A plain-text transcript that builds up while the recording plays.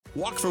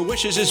Walk for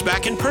Wishes is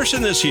back in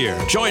person this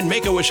year. Join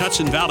Make-A-Wish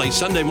Hudson Valley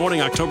Sunday morning,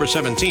 October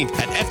 17th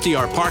at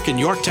FDR Park in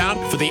Yorktown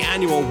for the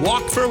annual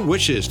Walk for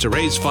Wishes to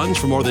raise funds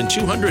for more than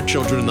 200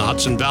 children in the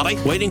Hudson Valley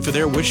waiting for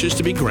their wishes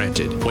to be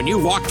granted. When you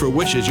walk for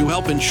wishes, you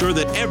help ensure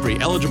that every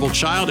eligible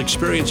child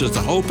experiences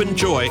the hope and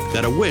joy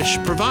that a wish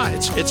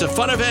provides. It's a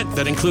fun event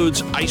that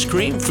includes ice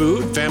cream,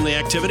 food, family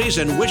activities,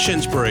 and wish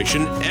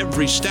inspiration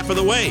every step of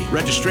the way.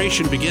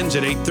 Registration begins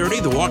at 8:30.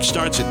 The walk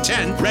starts at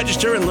 10.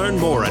 Register and learn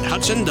more at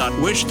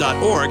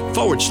hudson.wish.org/walk.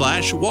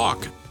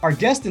 Our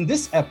guest in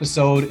this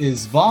episode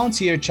is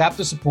volunteer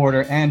chapter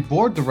supporter and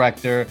board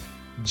director,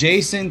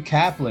 Jason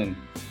Kaplan.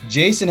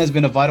 Jason has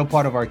been a vital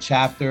part of our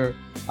chapter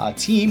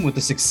team with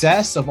the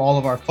success of all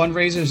of our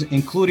fundraisers,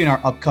 including our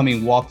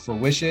upcoming Walk for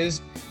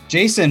Wishes.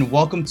 Jason,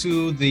 welcome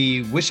to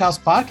the Wish House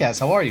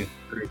podcast. How are you?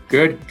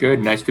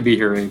 Good. Nice to be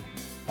here.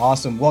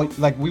 Awesome. Well,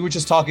 like we were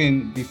just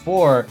talking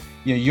before,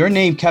 your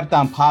name kept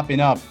on popping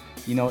up,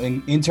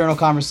 in internal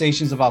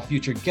conversations about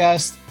future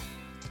guests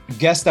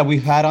that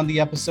we've had on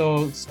the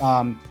episodes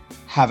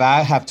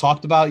have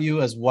talked about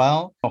you as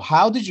well.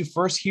 How did you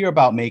first hear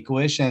about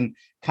Make-A-Wish and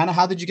kind of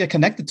how did you get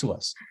connected to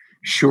us?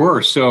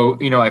 Sure. So,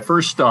 my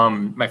first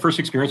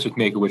experience with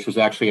Make-A-Wish was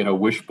actually at a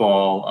wish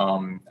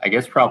ball, I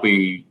guess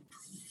probably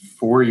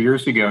 4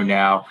 years ago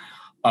now.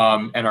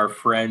 And our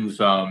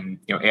friends,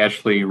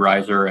 Ashley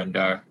Reiser and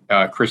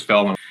Chris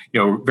Feldman,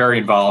 very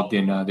involved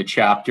in the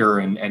chapter.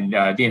 And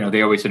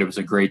they always said it was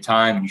a great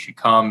time and you should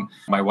come.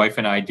 My wife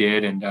and I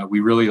did. And we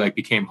really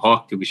became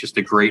hooked. It was just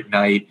a great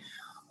night.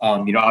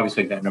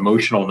 Obviously an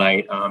emotional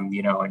night,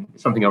 and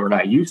something that we're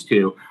not used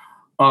to.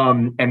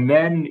 And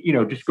then,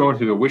 just going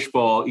to the wish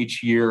ball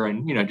each year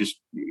and, just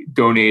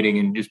donating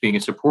and just being a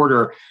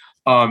supporter.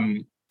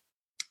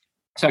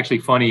 It's actually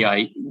funny.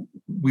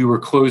 We were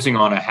closing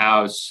on a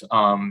house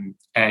and,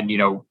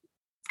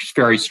 just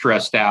very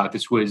stressed out.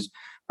 This was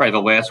probably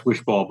the last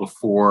wish ball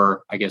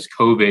before, I guess,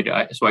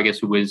 COVID. So I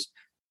guess it was,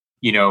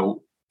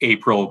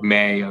 April,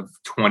 May of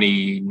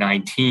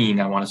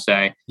 2019, I want to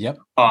say. Yep.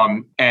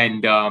 I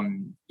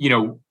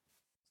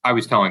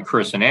was telling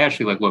Chris and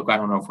Ashley, look, I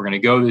don't know if we're going to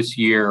go this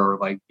year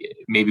or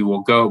maybe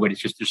we'll go, but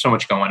it's just, there's so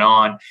much going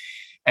on.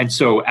 And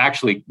so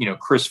actually,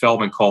 Chris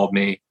Feldman called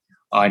me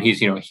and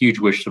he's, a huge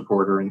Wish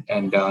supporter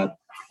and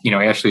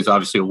Ashley's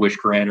obviously a Wish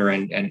grantor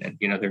and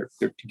they're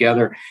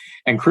together.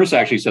 And Chris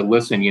actually said,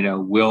 listen,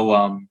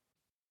 we'll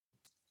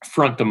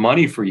front the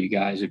money for you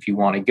guys if you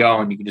want to go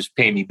and you can just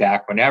pay me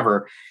back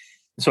whenever.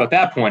 So at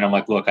that point, I'm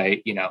like, look,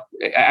 I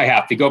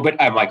have to go.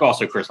 But I'm like,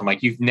 also, Chris, I'm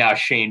like, you've now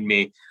shamed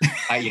me.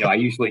 I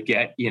usually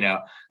get,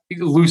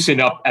 loosen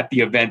up at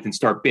the event and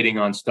start bidding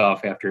on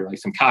stuff after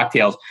some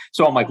cocktails.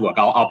 So I'm like, look,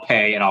 I'll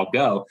pay and I'll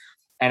go.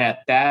 And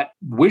at that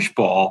wish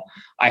ball,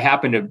 I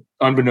happened to,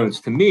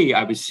 unbeknownst to me,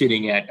 I was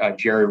sitting at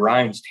Jerry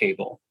Ryan's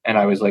table and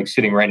I was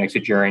sitting right next to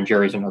Jerry, and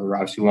Jerry's another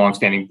obviously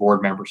longstanding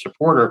board member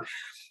supporter.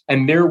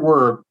 And there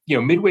were,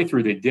 midway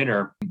through the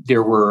dinner,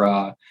 there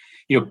were,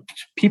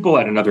 people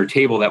at another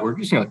table that were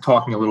just,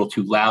 talking a little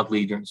too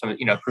loudly during some,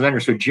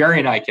 presenters. So Jerry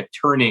and I kept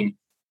turning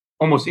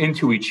almost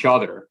into each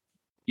other,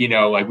 we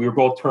were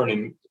both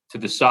turning to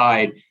the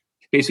side,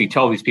 basically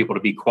tell these people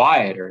to be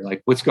quiet or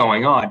what's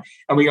going on.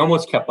 And we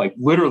almost kept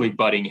literally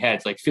butting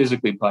heads,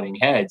 physically butting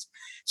heads.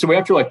 So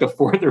after the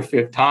fourth or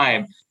fifth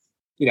time,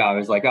 I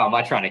was like, oh, I'm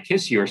not trying to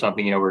kiss you or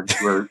something, we're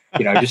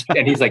just,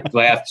 and he's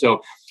laughed.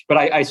 So, but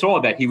I saw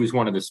that he was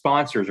one of the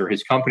sponsors or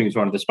his company was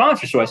one of the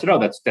sponsors. So I said, oh,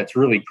 that's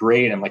really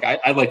great. I'm like,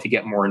 I'd like to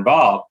get more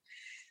involved.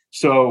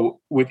 So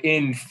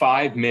within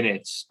 5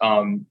 minutes,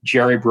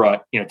 Jerry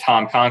brought,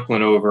 Tom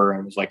Conklin over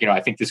and was like,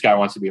 I think this guy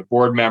wants to be a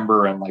board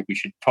member and we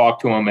should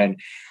talk to him. And,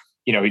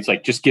 he's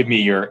like, just give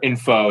me your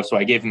info. So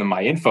I gave him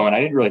my info and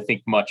I didn't really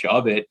think much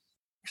of it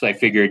because I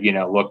figured,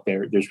 look,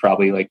 there's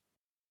probably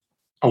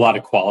a lot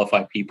of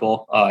qualified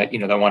people,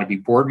 that want to be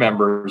board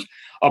members.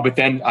 But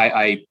then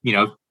I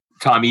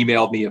Tom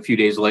emailed me a few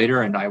days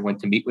later and I went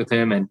to meet with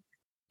him and,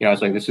 I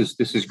was like, this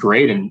is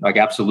great. And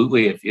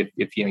absolutely.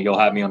 If you'll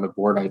have me on the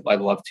board,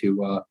 I'd love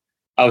to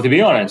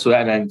be on it. So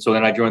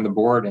then I joined the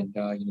board and,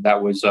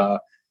 that was, I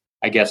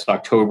guess,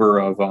 October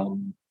of,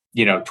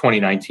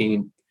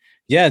 2019.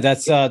 Yeah,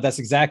 that's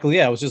exactly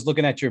it. I was just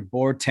looking at your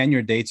board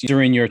tenure dates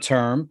during your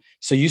term.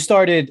 So you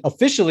started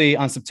officially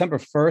on September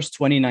 1st,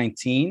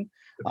 2019.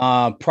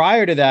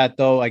 Prior to that,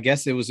 though, I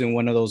guess it was in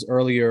one of those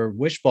earlier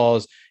wish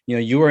balls.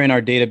 You were in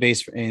our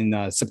database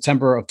in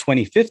September of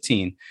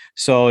 2015.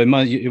 So it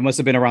must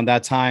have been around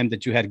that time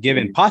that you had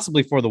given,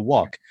 possibly for the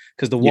walk,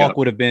 because the walk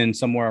would have been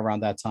somewhere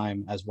around that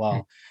time as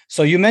well.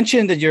 So you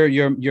mentioned that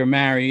you're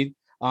married.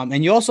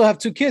 And you also have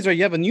 2 kids, or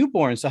you have a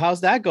newborn. So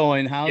how's that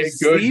going? How's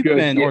sleep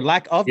or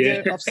lack of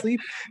sleep?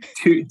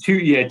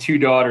 Two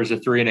daughters, a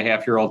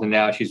 3.5-year-old, and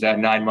now she's a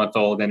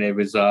 9-month-old. And it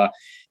was, the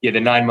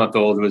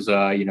 9-month-old was,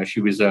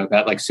 she was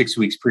about 6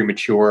 weeks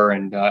premature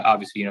and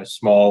obviously,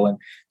 small. And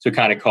so it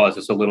kind of caused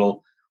us a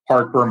little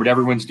heartburn, but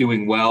everyone's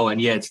doing well. And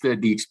it's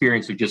the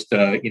experience of just,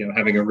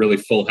 having a really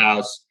full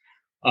house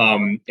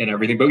and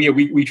everything. But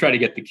we try to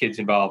get the kids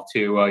involved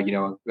too,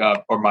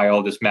 or my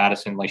oldest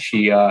Madison,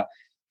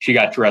 she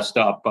got dressed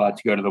up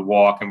to go to the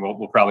walk, and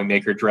we'll probably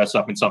make her dress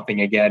up in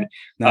something again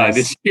Nice.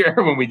 this year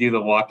when we do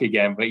the walk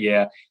again. But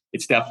yeah,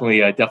 it's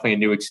definitely a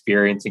new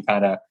experience and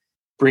kind of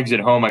brings it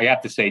home. I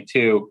have to say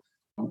too,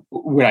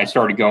 when I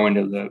started going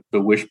to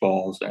the wish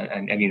balls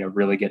and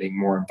really getting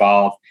more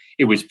involved,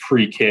 it was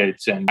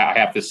pre-kids, and I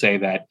have to say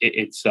that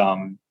it's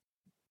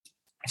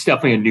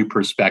definitely a new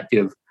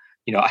perspective.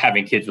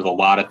 Having kids with a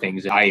lot of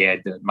things, I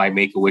add my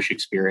Make-A-Wish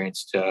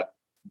experience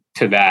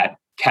to that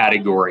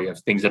category of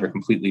things that are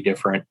completely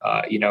different,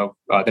 that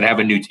I have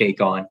a new take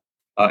on,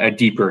 a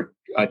deeper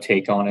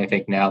take on, I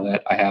think, now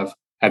that I have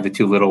the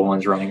two little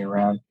ones running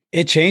around.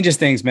 It changes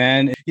things,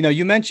 man.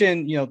 You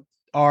mentioned,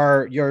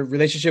 your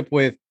relationship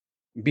with,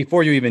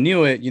 before you even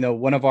knew it,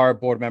 one of our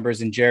board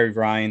members in Jerry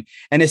Ryan.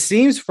 And it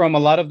seems from a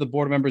lot of the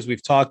board members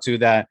we've talked to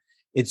that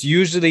it's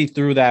usually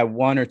through that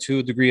 1 or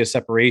 2 degree of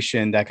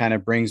separation that kind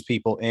of brings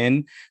people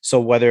in. So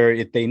whether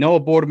if they know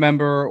a board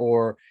member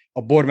or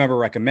a board member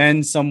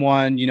recommends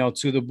someone,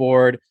 to the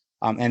board,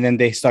 and then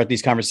they start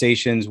these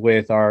conversations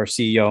with our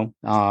CEO,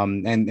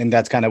 and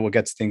that's kind of what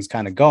gets things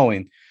kind of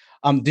going.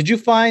 Did you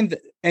find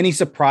any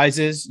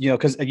surprises?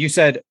 Because you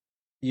said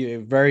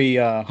you very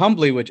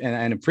humbly,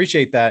 and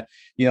appreciate that,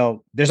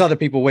 there's other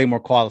people way more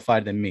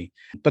qualified than me.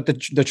 But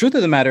the truth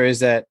of the matter is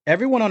that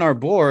everyone on our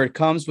board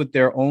comes with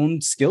their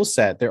own skill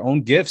set, their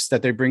own gifts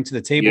that they bring to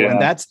the table. Yeah.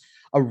 And that's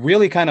a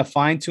really kind of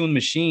fine-tuned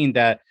machine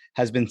that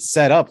has been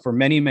set up for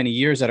many, many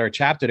years at our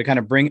chapter to kind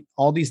of bring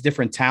all these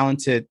different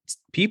talented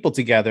people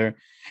together.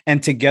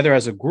 And together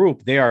as a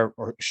group, they are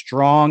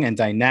strong and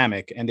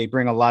dynamic, and they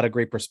bring a lot of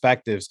great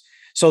perspectives.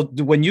 So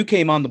when you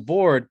came on the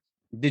board,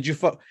 did you,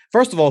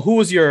 first of all, who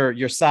was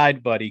your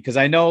side buddy? Because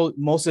I know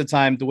most of the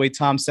time, the way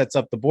Tom sets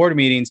up the board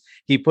meetings,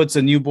 he puts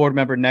a new board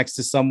member next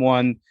to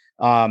someone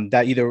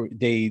that either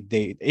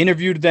they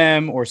interviewed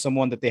them or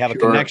someone that they have a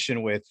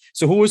connection with.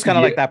 So who was kind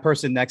of like that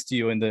person next to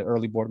you in the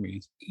early board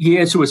meetings?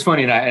 Yeah, so it's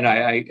funny. And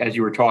I as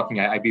you were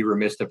talking, I'd be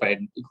remiss if I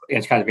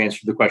had kind of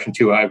answered the question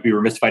too. I'd be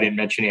remiss if I didn't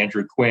mention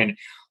Andrew Quinn.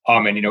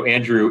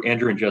 Andrew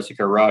and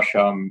Jessica Rush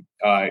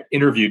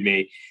interviewed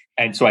me.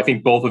 And so I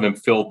think both of them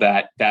filled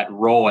that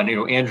role. And,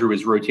 Andrew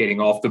is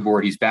rotating off the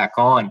board. He's back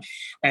on.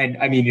 And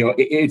I mean,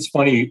 it's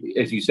funny,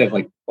 as you said,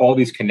 like all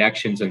these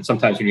connections. And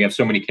sometimes when you have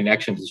so many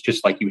connections, it's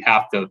just like you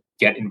have to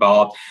get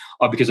involved.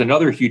 Because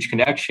another huge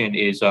connection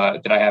is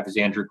that I have is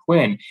Andrew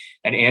Quinn.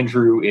 And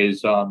Andrew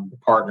is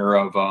partner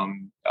of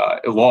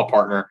a law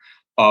partner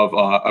of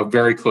a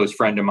very close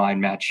friend of mine,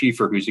 Matt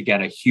Schieffer, who's,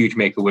 again, a huge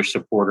Make-A-Wish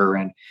supporter.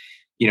 And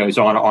is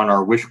on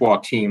our Wish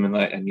Walk team, and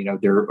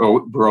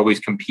we're always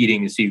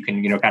competing to see who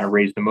can kind of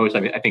raise the most.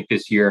 I think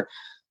this year,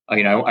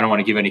 I don't want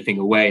to give anything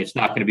away. It's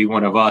not going to be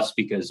one of us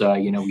because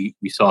we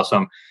saw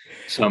some.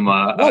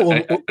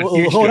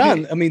 Hold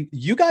on. I mean,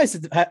 you guys,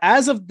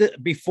 as of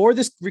before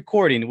this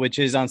recording, which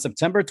is on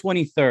September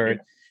 23rd,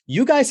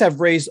 you guys have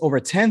raised over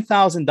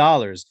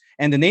 $10,000,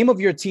 and the name of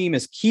your team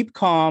is Keep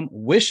Calm,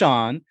 Wish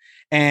On,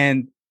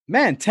 and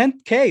man,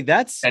 $10K.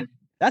 That's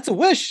a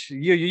wish.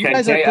 You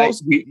guys are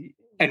close.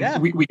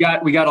 And we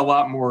got a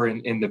lot more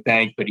in the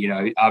bank, but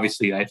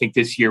obviously, I think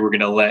this year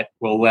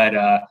we'll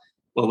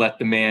let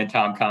the man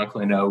Tom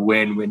Conklin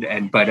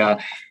win.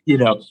 But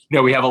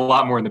we have a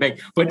lot more in the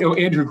bank. But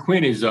Andrew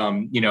Quinn is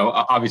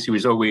obviously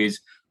was always,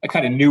 I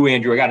kind of knew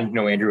Andrew. I got to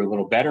know Andrew a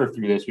little better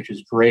through this, which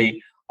is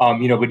great.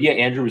 But yeah,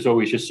 Andrew was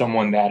always just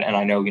someone that, and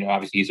I know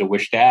obviously he's a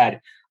Wish dad.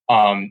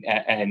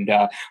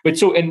 But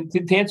to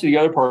answer the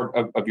other part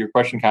of your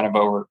question, kind of,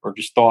 or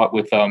just thought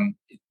with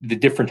the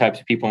different types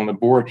of people on the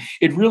board,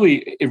 it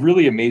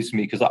really amazed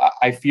me because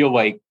I feel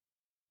like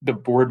the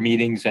board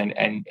meetings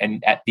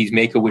and at these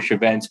Make-A-Wish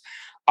events,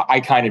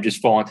 I kind of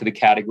just fall into the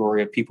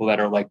category of people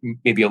that are like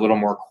maybe a little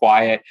more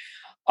quiet,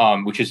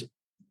 which is,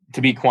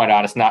 to be quite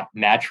honest, not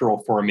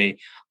natural for me.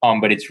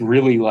 But it's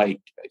really like,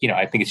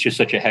 I think it's just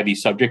such a heavy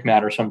subject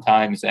matter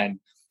sometimes. And,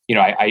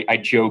 I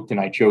joked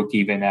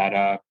even at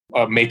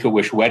a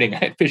Make-A-Wish wedding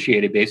I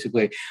officiated,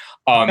 basically.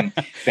 We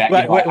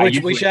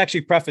should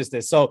actually preface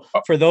this. So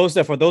for those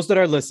that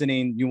are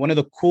listening, one of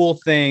the cool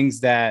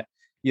things that,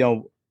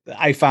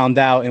 I found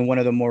out in one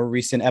of the more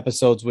recent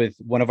episodes with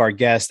one of our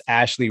guests,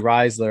 Ashley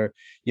Reisler,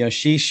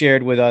 she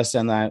shared with us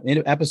in that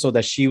episode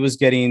that she was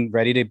getting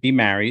ready to be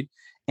married,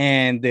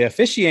 and the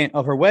officiant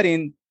of her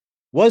wedding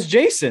was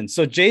Jason.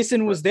 So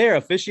Jason was there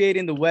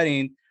officiating the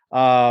wedding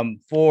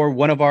for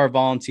one of our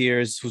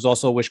volunteers who's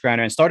also a Wish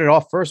granter, and started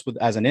off first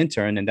as an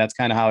intern. And that's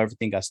kind of how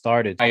everything got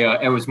started.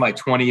 It was my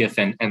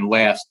 20th and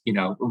last,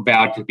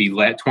 vowed to be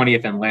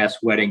 20th and last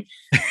wedding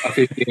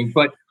officiating.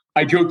 But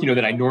I joke,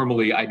 that I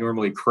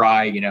normally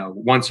cry,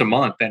 once a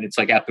month, and it's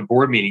like at the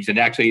board meetings. And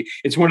actually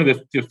it's one of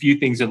the few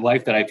things in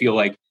life that I feel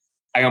like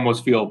I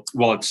almost feel,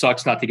 well, it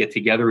sucks not to get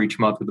together each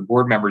month with the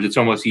board members. It's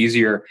almost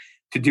easier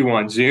to do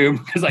on Zoom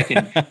because I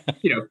can,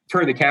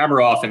 turn the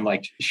camera off and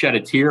like shed a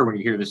tear when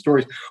you hear the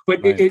stories.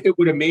 But right.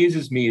 What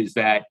amazes me is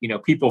that,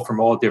 people from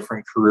all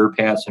different career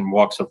paths and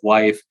walks of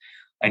life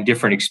and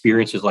different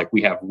experiences, like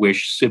we have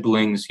Wish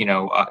siblings,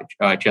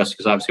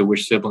 Jessica's obviously a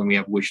Wish sibling. We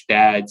have Wish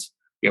dads,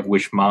 we have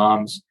Wish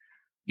moms,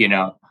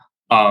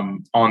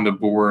 on the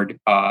board.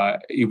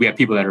 We have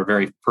people that are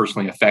very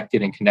personally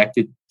affected and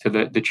connected to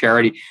the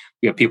charity.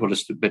 We have people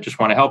that just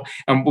want to help,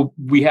 and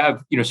we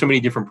have so many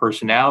different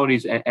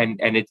personalities, and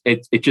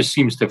it just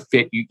seems to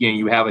fit.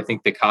 You have, I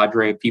think, the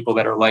cadre of people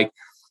that are like,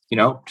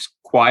 just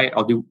quiet.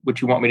 I'll do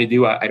what you want me to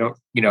do. I don't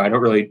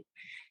really,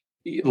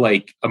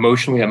 like,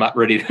 emotionally, I'm not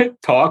ready to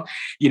talk,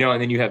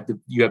 and then you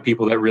have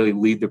people that really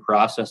lead the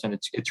process, and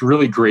it's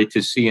really great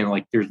to see. And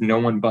like, there's no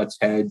one butts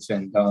heads,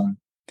 and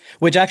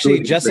which actually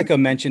really Jessica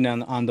mentioned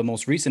on the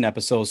most recent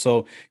episode.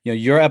 So,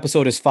 your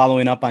episode is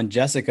following up on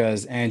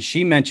Jessica's, and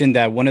she mentioned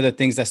that one of the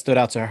things that stood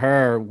out to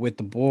her with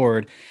the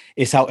board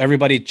is how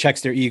everybody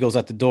checks their egos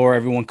at the door.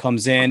 Everyone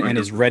comes in and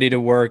is ready to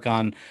work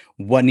on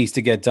what needs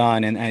to get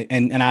done.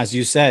 And as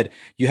you said,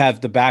 you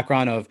have the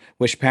background of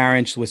Wish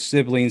parents with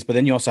siblings, but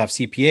then you also have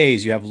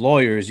CPAs, you have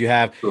lawyers, you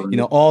have,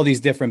 all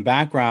these different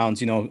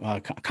backgrounds,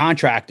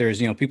 contractors,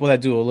 people that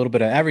do a little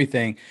bit of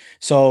everything.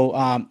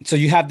 So, so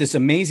you have this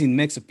amazing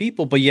mix of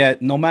people, but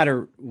yet no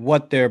matter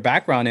what their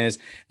background is,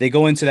 they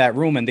go into that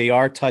room and they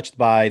are touched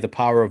by the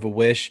power of a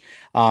wish,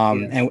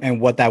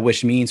 and what that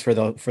wish means for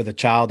the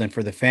child and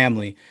for the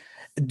family.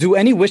 Do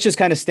any wishes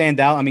kind of stand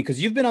out? I mean,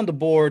 because you've been on the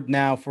board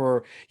now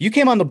you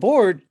came on the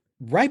board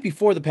right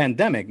before the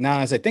pandemic. Now,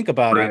 as I think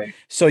about it,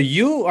 so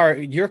you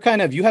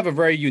have a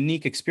very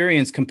unique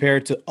experience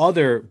compared to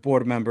other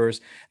board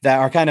members that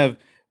are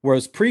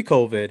whereas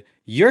pre-COVID,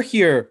 you're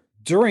here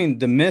during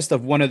the midst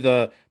of one of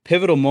the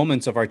pivotal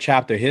moments of our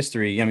chapter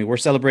history. I mean, we're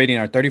celebrating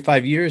our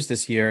 35 years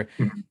this year,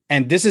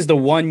 and this is the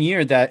one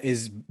year that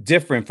is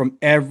different from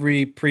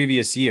every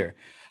previous year.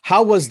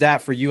 How was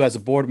that for you as a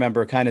board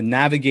member, kind of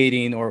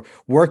navigating or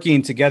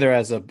working together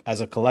as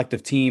a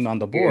collective team on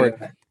the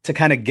board to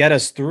kind of get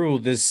us through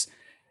this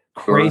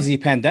crazy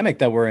pandemic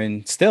that we're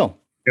in still?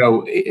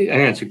 I think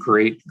that's a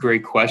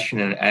great question.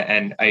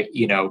 And I,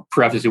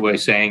 preface it by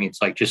saying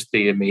it's like just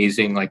the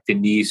amazing, like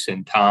Denise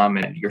and Tom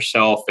and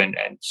yourself and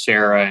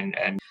Sarah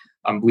and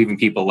I'm leaving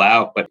people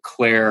out, but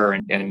Claire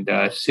and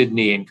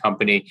Sydney and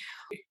company.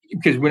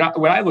 Because when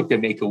I looked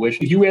at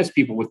Make-A-Wish, you ask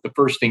people what the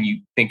first thing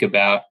you think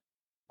about,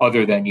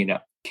 other than,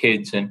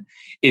 kids, and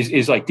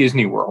is like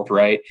Disney World,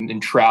 right?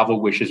 And travel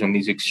wishes and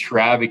these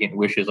extravagant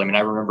wishes. I mean,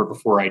 I remember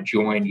before I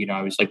joined,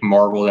 I was like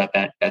marveled at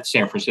that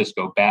San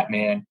Francisco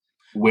Batman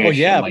wish. Oh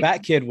yeah, like,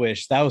 Bat Kid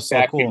wish. That was so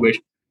Bat cool. Kid wish.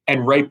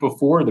 And right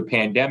before the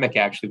pandemic,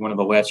 actually, one of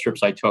the last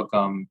trips I took,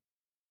 I'm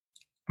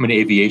an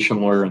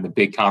aviation lawyer, and the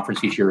big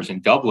conference each year is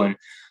in Dublin.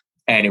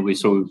 And it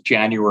was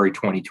January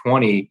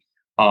 2020,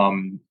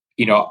 on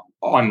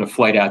the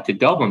flight out to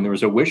Dublin, there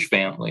was a Wish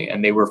family,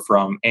 and they were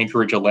from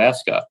Anchorage,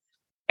 Alaska.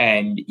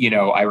 And,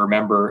 I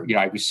remember,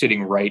 I was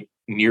sitting right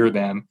near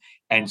them.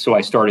 And so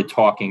I started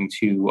talking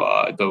to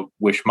the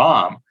Wish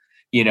mom,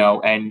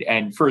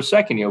 and for a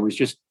second, it was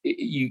just,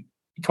 you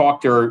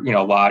talked to her,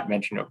 a lot,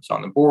 mentioned it was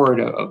on the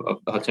board of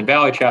the Hudson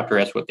Valley chapter,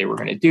 asked what they were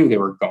going to do. They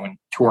were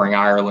touring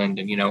Ireland,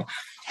 and,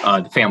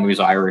 the family was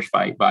Irish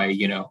by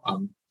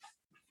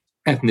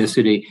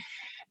ethnicity.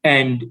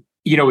 And,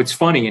 it's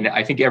funny. And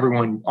I think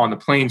everyone on the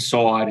plane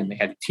saw it, and they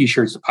had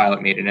T-shirts. The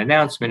pilot made an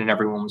announcement, and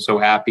everyone was so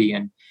happy.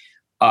 And,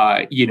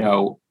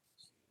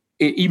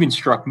 it even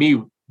struck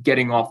me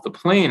getting off the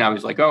plane. I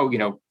was like, oh,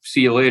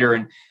 see you later.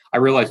 And I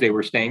realized they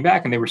were staying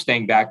back, and they were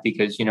staying back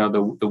because,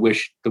 the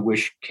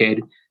Wish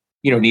kid,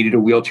 needed a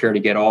wheelchair to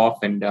get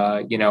off. And,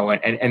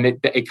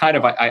 it kind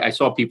of, I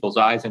saw people's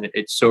eyes, and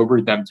it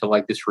sobered them to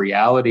like this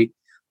reality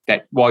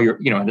that while you're,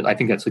 and I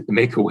think that's like the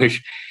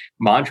Make-A-Wish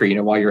mantra,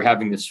 while you're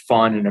having this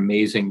fun and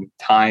amazing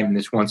time,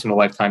 this once in a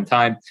lifetime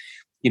time,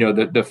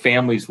 the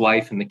family's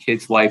life and the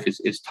kid's life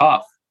is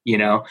tough.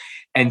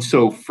 And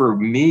so for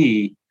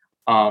me,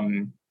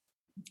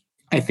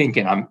 I think,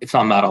 and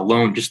I'm not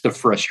alone, just the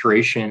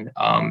frustration,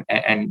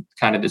 and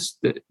kind of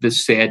the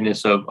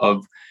sadness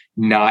of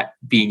not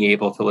being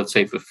able to, let's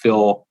say,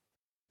 fulfill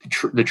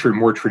the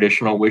more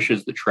traditional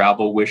wishes, the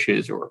travel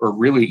wishes, or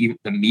really even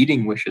the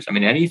meeting wishes. I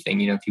mean,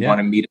 anything, if you want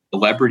to meet a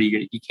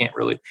celebrity, you can't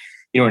really,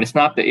 and it's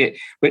not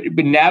but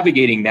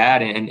navigating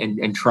that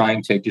and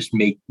trying to just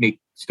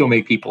still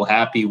make people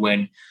happy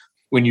when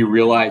you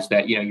realize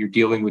that, you're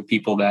dealing with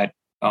people that,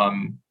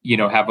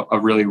 have a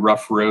really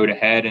rough road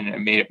ahead,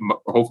 and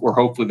or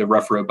hopefully the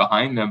rough road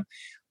behind them,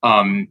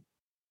 and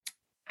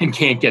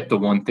can't get the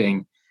one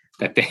thing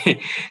that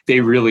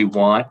they really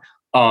want.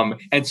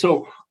 And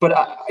so, but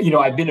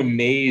I've been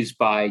amazed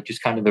by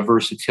just kind of the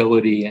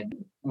versatility, and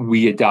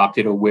we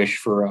adopted a wish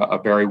for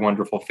a very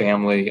wonderful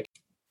family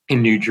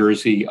in New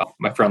Jersey.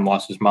 My friend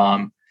lost his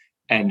mom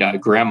and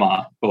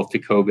grandma both to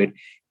COVID,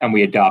 and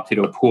we adopted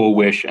a pool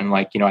wish. And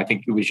I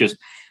think it was just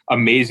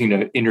amazing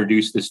to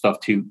introduce this stuff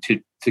to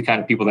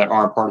kind of people that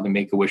aren't part of the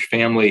Make-A-Wish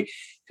family,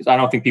 because I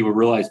don't think people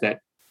realize that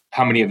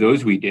how many of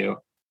those we do,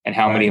 and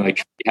how many like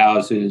tree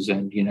houses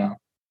and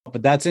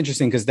But that's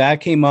interesting, because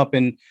that came up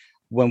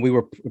when we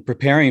were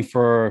preparing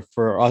for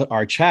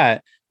our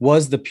chat,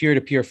 was the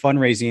peer-to-peer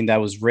fundraising that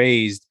was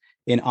raised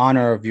in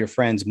honor of your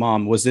friend's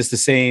mom. Was this the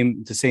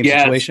same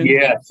situation?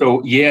 Yeah.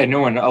 So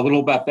and a little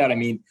about that. I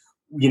mean,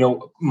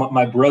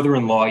 my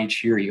brother-in-law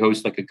each year, he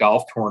hosts like a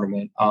golf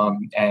tournament.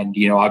 And,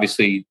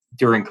 obviously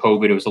during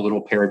COVID, it was a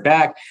little pared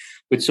back.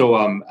 But so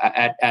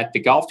at the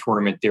golf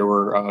tournament, there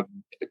were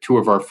two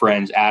of our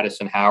friends, Addis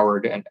and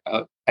Howard, and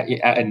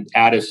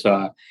Addis,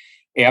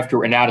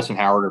 Addis and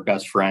Howard are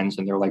best friends,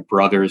 and they're like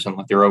brothers, and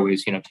like they're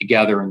always,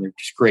 together, and they're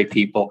just great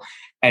people.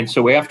 And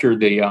so after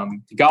the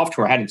golf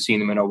tour, I hadn't seen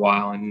them in a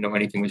while and didn't know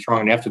anything was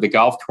wrong. And after the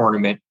golf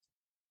tournament,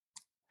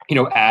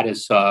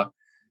 Addis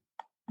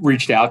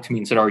reached out to me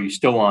and said, "Are you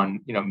still on,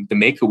 the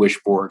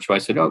Make-A-Wish board?" So I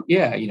said, "Oh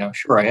yeah,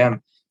 sure I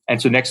am."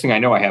 And so next thing I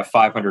know, I have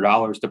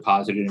 $500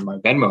 deposited in my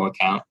Venmo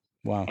account.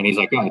 Wow. And he's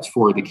like, "Oh, it's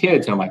for the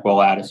kids." And I'm like,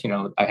 "Well, Addis,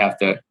 I have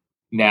to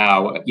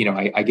now,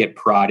 I get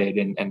prodded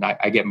and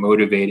I get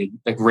motivated,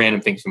 like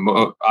random things,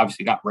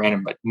 obviously not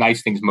random, but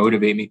nice things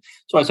motivate me."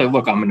 So I said,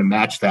 "Look, I'm going to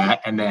match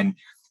that." And then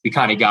we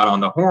kind of got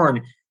on the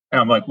horn, and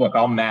I'm like, "Look,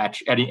 I'll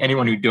match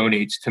anyone who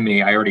donates to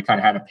me." I already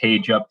kind of had a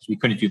page up because we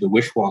couldn't do the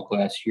wish walk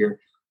last year.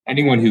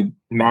 Anyone who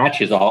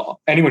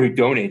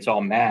donates,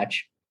 I'll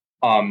match.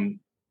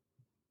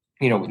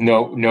 With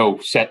no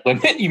set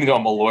limit. Even though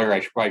I'm a lawyer,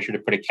 I should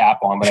have put a cap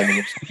on. But I mean,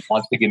 if someone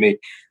wants to give me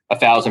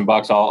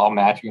 $1,000, I'll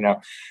match.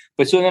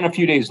 But so then a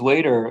few days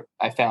later,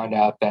 I found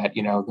out that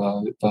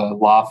the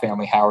Law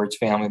family, Howard's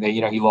family, they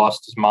he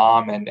lost his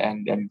mom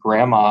and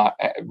grandma,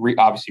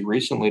 obviously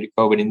recently to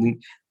COVID, and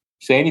didn't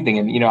say anything.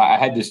 And I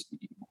had this.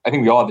 I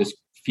think we all have this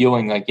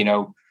feeling like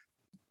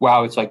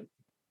wow, it's like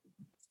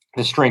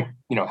the strength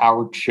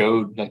Howard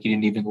showed, like he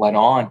didn't even let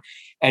on.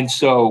 And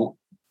so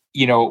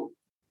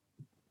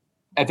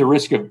at the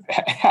risk of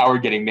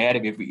Howard getting mad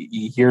at me if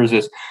he hears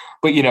this,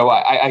 but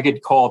I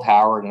get called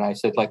Howard and I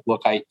said, like,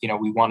 "Look,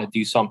 we want to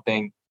do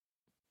something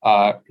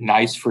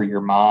nice for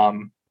your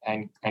mom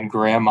and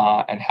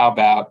grandma, and how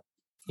about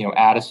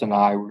Addis and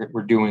I,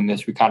 we're doing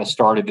this. We kind of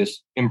started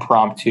this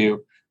impromptu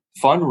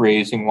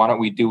fundraising. Why don't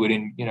we do it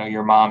in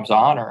your mom's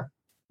honor?"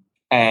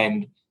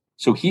 And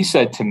so he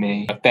said to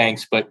me,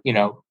 "Thanks, but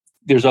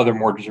there's other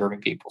more deserving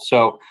people."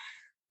 So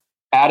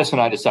Addis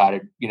and I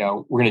decided,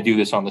 we're going to do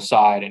this on the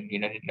side, and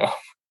didn't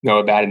know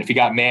about it. And if he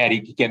got mad, he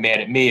could get mad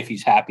at me. If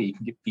he's happy, he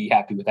can be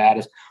happy with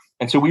Addis.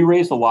 And so we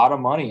raised a lot of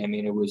money. I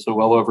mean, it was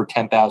well over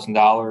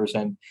 $10,000,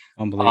 and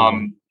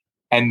unbelievable.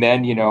 And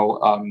then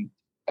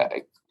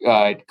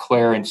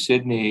Claire and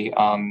Sydney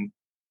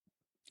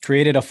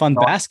created a fun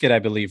basket, I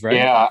believe, right?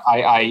 Yeah,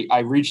 I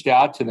reached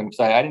out to them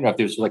because I didn't know if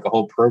there was like a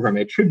whole program.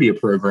 It should be a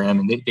program,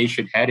 and they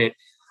should head it.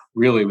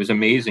 Really, it was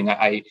amazing.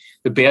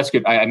 The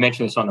basket, I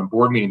mentioned this on a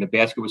board meeting. The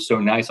basket was so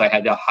nice. I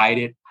had to hide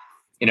it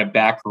in a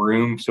back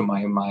room so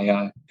my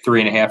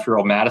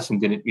 3.5-year-old Madison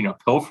didn't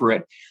pilfer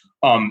it.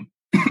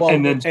 Well,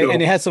 and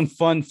it had some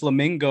fun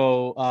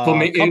flamingo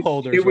cup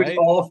holders. It was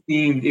all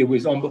themed. It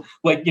was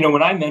like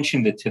when I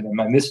mentioned it to them,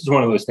 and this is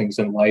one of those things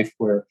in life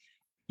where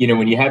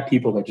when you have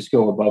people that just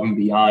go above and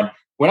beyond.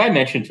 When I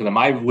mentioned to them,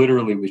 I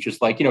literally was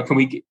just like, can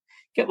we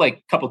get like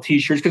a couple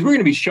T-shirts, because we're going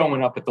to be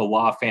showing up at the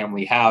Law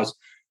family house.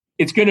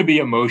 It's going to be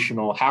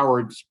emotional.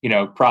 Howard's,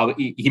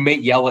 probably he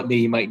might yell at me,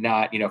 he might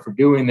not, for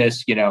doing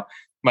this,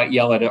 might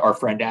yell at our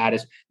friend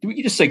Addis. Do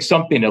we just like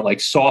something to like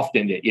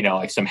soften it,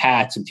 like some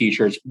hats and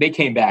T-shirts? They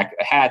came back,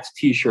 hats,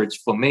 T-shirts,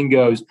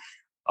 flamingos.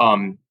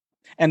 And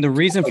the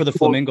reason for the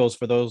flamingos,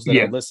 for those that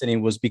are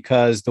listening, was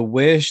because the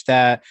wish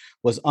that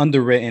was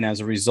underwritten as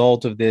a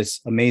result of this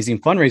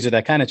amazing fundraiser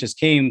that kind of just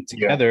came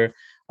together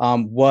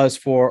was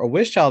for a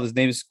wish child. His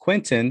name is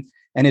Quentin,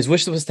 and his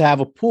wish was to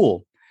have a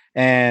pool.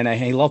 And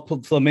he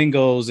loved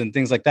flamingos and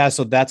things like that.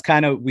 So that's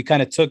we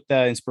kind of took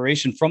the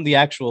inspiration from the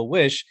actual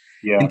wish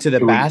into the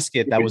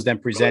basket that was then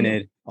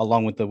presented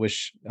along with the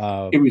wish.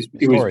 It was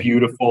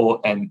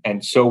beautiful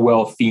and so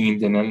well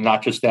themed. And then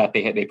not just that,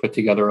 they put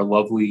together a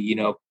lovely,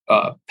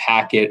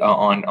 packet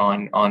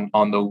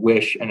on the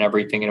wish and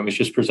everything. And it was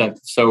just presented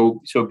so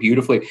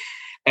beautifully.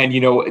 And,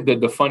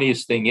 the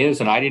funniest thing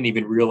is, and I didn't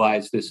even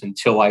realize this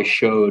until I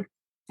showed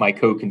my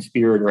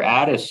co-conspirator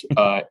Addis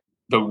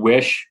the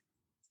wish.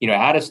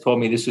 Addis told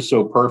me this is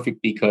so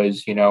perfect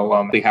because,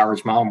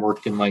 Howard's mom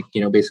worked in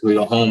basically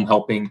a home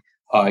helping,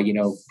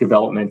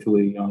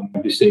 developmentally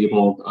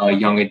disabled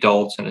young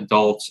adults and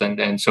adults.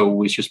 And so it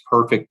was just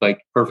perfect, like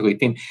perfectly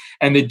themed.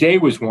 And the day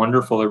was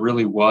wonderful. It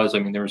really was. I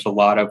mean, there was a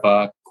lot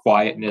of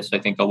quietness. I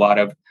think a lot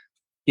of,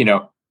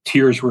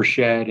 tears were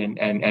shed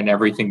and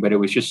everything, but it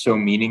was just so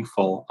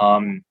meaningful.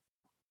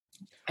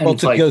 Well,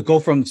 to go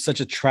from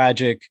such a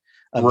tragic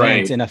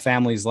event in a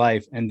family's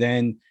life, and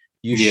then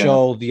you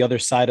show the other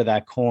side of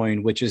that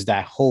coin, which is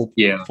that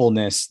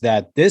hopefulness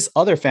that this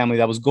other family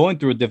that was going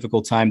through a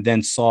difficult time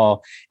then saw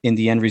in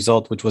the end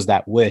result, which was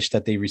that wish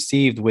that they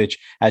received, which,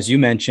 as you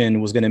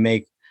mentioned, was going to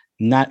make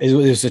it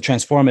was a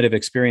transformative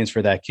experience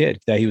for that kid,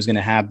 that he was going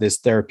to have this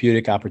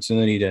therapeutic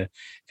opportunity to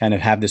kind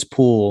of have this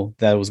pool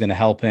that was going to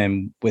help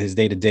him with his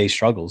day-to-day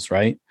struggles,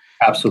 right?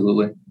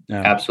 Absolutely.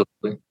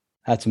 Absolutely.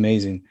 That's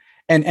amazing.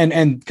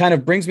 And kind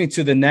of brings me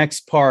to the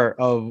next part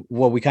of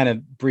what we kind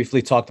of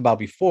briefly talked about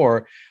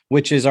before,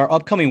 which is our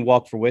upcoming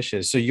Walk for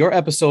Wishes. So your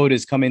episode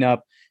is coming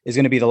up is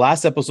going to be the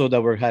last episode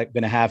that we're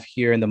going to have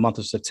here in the month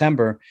of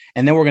September.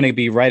 And then we're going to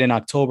be right in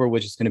October,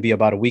 which is going to be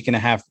about a week and a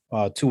half,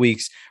 2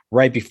 weeks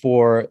right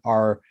before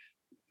our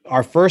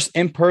first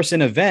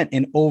in-person event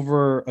in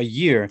over a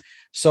year.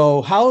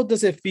 So how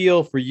does it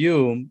feel for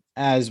you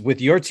as with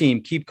your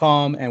team, Keep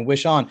Calm and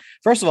Wish On?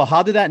 First of all,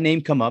 how did that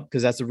name come up?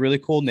 Because that's a really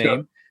cool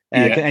name.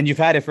 And you've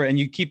had it and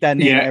you keep that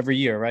name every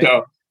year, right?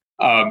 So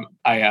I'm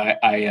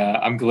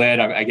glad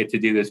I get to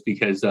do this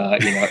because,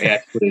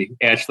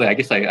 Ashley, I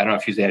guess I don't know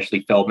if she's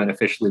Ashley Feldman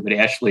officially, but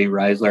Ashley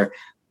Reisler,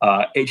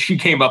 she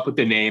came up with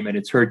the name, and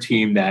it's her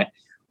team that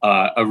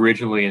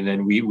originally, and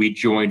then we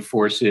joined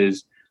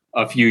forces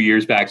a few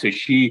years back. So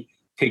she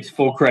takes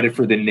full credit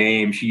for the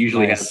name. She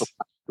usually has the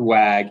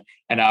swag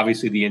and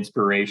obviously the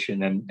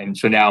inspiration. And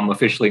so now I'm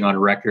officially on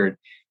record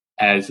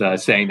as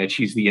saying that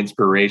she's the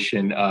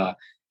inspiration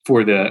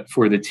for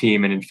the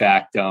team. And in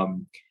fact, I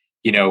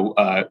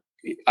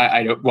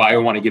don't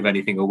want to give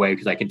anything away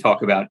because I can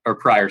talk about our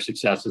prior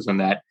successes and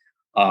that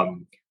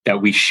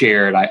we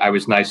shared. I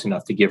was nice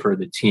enough to give her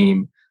the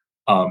team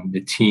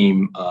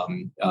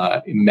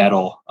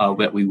medal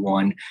that we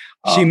won.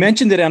 She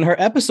mentioned it on her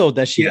episode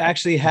that she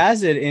actually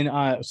has it in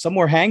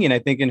somewhere hanging, I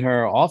think, in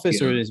her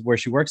office or is where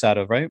she works out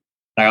of, right?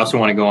 I also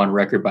want to go on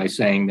record by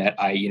saying that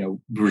I,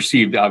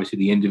 received obviously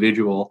the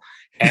individual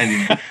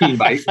and the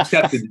team. I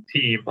accepted the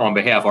team on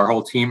behalf. Our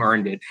whole team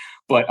earned it.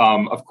 But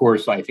of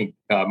course, I think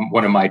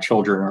one of my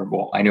children,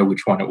 I know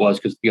which one it was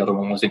because the other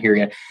one wasn't here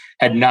yet,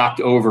 had knocked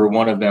over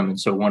one of them. And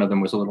so one of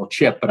them was a little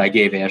chip, but I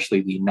gave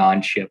Ashley the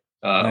non-chip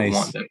one,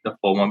 the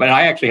full one. But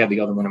I actually have the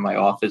other one in my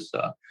office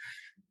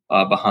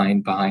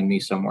behind me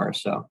somewhere.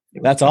 So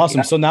that's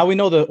awesome. So now we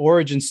know the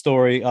origin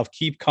story of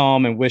Keep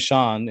Calm and Wish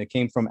On. It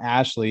came from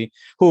Ashley,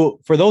 who,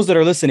 for those that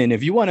are listening,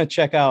 if you want to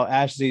check out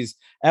Ashley's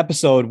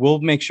episode,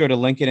 we'll make sure to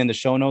link it in the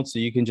show notes so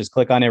you can just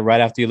click on it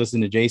right after you listen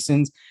to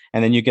Jason's,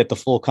 and then you get the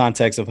full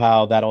context of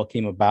how that all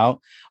came about.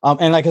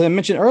 And like I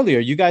mentioned earlier,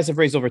 you guys have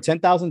raised over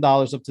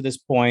 $10,000 up to this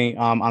point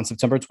on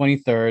September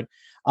 23rd.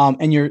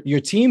 And your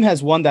team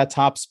has won that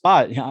top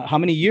spot. How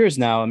many years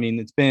now? I mean,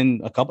 it's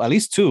been a couple, at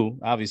least two,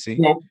 obviously.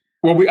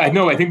 We won,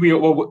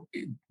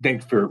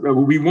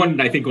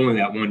 I think, only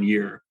that 1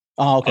 year.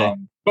 Oh, okay.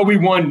 But we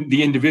won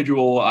the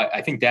individual.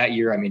 I think that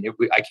year, I mean,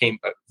 I came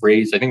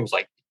raised, I think it was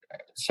like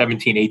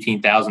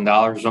 $17,000, $18,000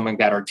 or something like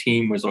that. Our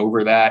team was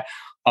over that.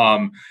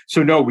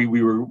 So no, we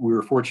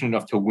were fortunate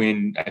enough to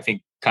win, I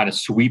think, kind of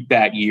sweep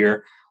that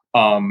year.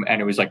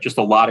 And it was like just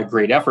a lot of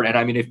great effort. And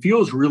I mean, it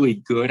feels really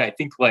good. I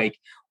think like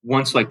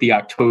once like the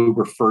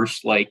October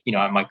 1st,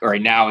 I'm like, all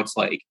right, now it's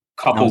like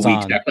a couple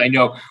weeks after. I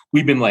know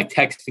we've been like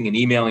texting and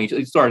emailing each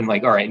other, starting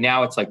like, all right,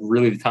 now it's like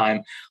really the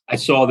time. I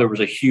saw there was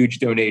a huge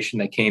donation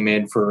that came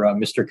in for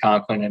Mr.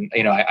 Conklin. And,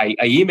 I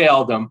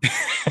emailed him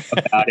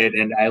about it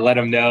and I let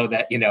him know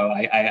that,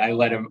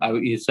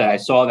 I said, I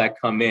saw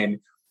that come in.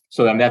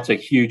 So that's a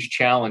huge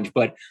challenge,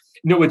 but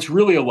no, it's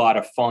really a lot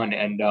of fun.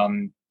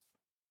 And,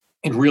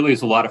 it really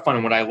is a lot of fun.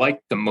 And what I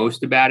like the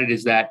most about it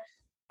is that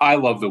I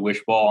love the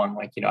wish ball. And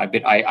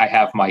I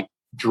have my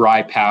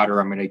dry powder.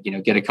 I'm going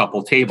to, get a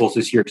couple tables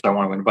this year because I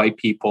want to invite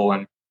people.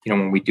 And,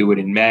 when we do it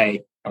in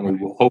May, and we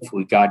will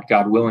hopefully, God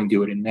willing,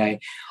 do it in May.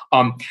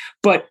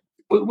 But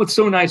what's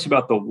so nice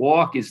about the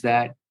walk is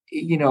that,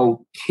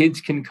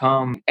 kids can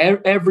come,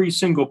 every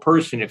single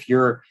person. If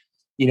you're,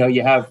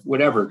 you have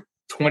whatever,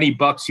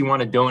 $20 you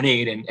want to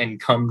donate and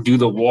come do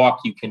the walk,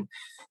 you can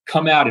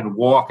come out and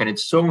walk, and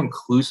it's so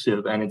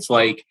inclusive. And it's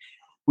like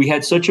we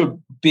had such a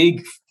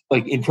big,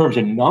 like in terms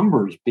of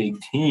numbers, big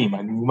team.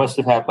 I mean, we must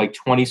have had like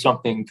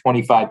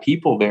 25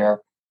 people there,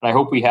 and I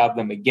hope we have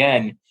them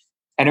again.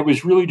 And it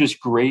was really just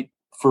great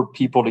for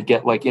people to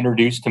get like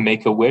introduced to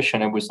Make-A-Wish,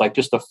 and it was like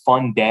just a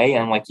fun day.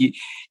 And like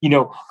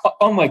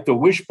unlike the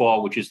wish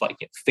ball, which is like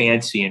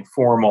fancy and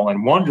formal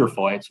and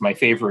wonderful, it's my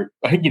favorite.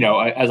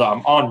 As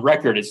I'm on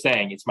record as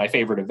saying, it's my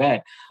favorite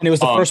event. And it was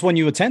the first one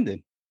you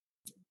attended.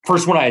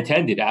 First one I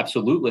attended,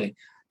 absolutely.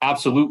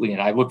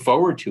 And I look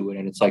forward to it.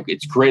 And it's like,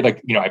 it's great.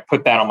 Like, I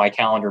put that on my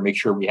calendar, make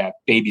sure we have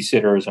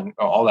babysitters and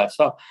all that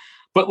stuff.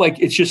 But like,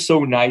 it's just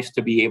so nice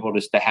to be able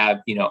to have,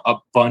 a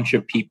bunch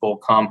of people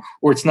come,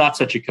 or it's not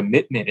such a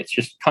commitment. It's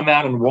just come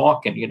out and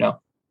walk and,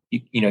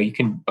 you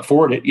can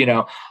afford it,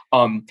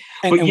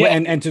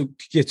 And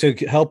to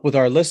help with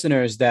our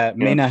listeners that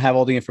may not have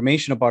all the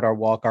information about our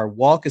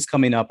walk is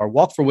coming up. Our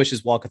Walk for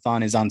Wishes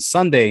walkathon is on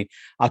Sunday,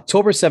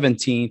 October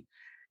 17th.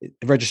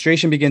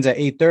 Registration begins at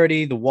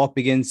 8:30. The walk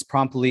begins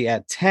promptly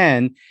at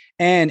 10,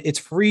 and it's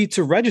free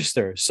to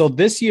register. So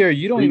this year,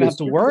 you don't even have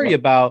to worry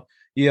about,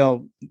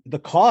 the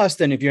cost.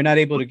 And if you're not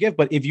able to give,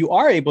 but if you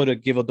are able to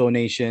give a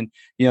donation,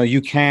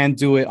 you can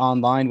do it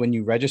online when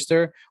you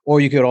register, or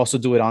you could also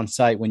do it on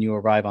site when you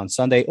arrive on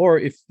Sunday. Or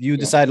if you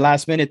decide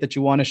last minute that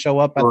you want to show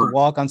up at the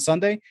walk on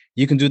Sunday,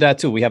 you can do that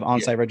too. We have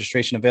on-site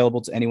registration available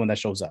to anyone that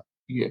shows up.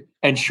 Yeah.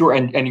 And sure.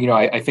 And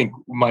I think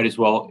might as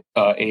well,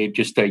 Abe,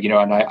 just to,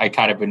 and I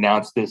kind of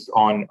announced this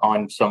on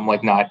some,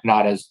 like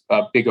not as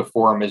big a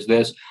forum as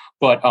this,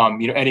 but,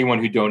 anyone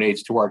who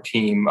donates to our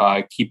team,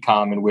 Keep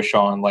Calm and Wish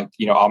On, like,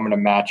 I'm going to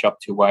match up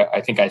to what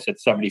I think I said,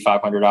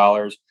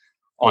 $7,500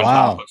 on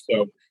top Wow. of.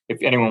 So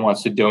if anyone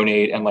wants to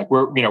donate, and like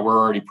we're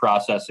already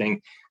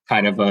processing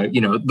kind of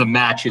the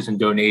matches and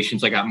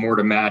donations. I got more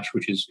to match,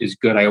 which is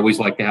good. I always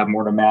like to have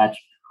more to match.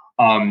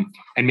 And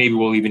maybe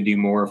we'll even do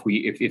more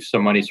if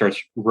some money starts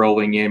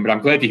rolling in. But I'm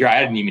glad to hear. I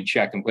hadn't even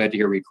checked. I'm glad to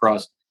hear we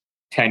crossed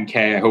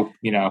 10K. I hope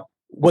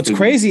What's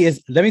crazy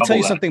is, let me tell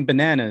you that. something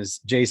bananas,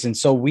 Jason.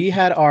 So we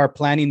had our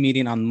planning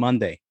meeting on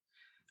Monday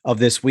of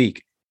this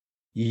week.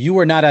 You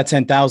were not at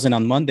 10,000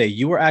 on Monday.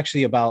 You were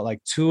actually about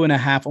like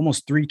 2.5,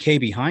 almost 3K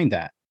behind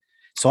that.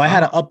 So I had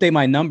to update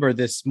my number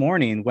this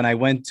morning when I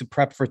went to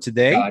prep for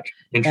today. Gotcha.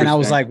 And I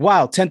was like,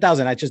 wow,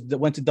 10,000. I just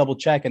went to double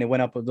check and it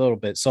went up a little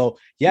bit. So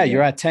yeah,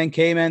 you're at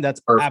 10K, man. That's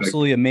perfect.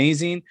 Absolutely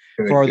amazing.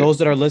 Good, for those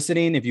that are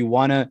listening, if you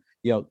want to,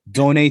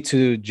 donate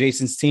to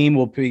Jason's team,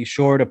 we'll be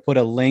sure to put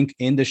a link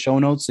in the show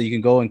notes so you can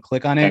go and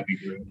click on it.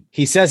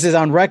 He says it's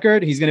on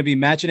record. He's going to be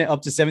matching it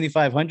up to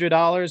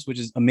 $7,500, which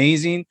is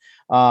amazing.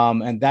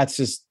 And that's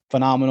just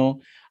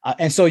phenomenal.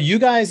 And so you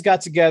guys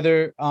got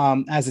together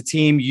as a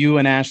team, you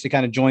and Ashley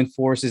kind of joined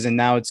forces, and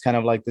now it's kind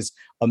of like this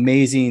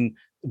amazing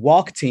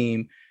walk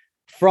team.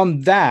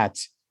 From that,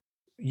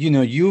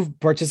 you've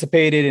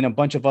participated in a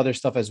bunch of other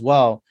stuff as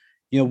well.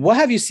 What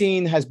have you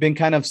seen has been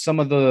kind of some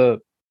of the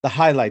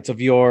highlights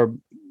of your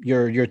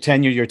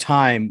tenure, your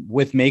time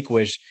with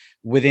Make-A-Wish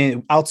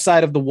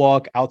outside of the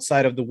walk,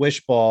 outside of the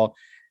wish ball?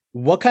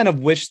 What kind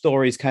of wish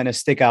stories kind of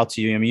stick out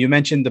to you? I mean, you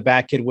mentioned the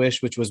Bat Kid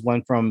wish, which was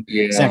one from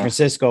San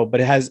Francisco, but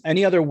has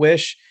any other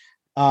wish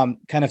kind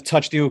of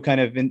touched you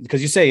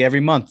because you say every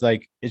month,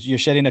 like you're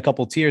shedding a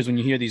couple tears when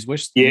you hear these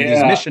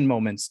these mission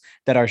moments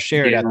that are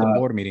shared at the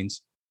board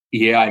meetings.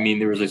 Yeah. I mean,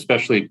 there was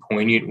especially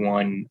poignant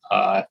one.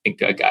 I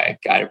think a guy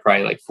got it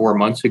probably like 4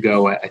 months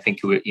ago. I think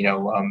it was,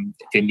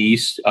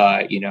 Denise,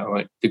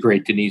 the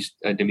great Denise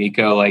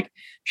D'Amico, like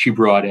she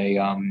brought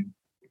a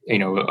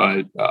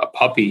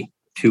puppy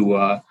to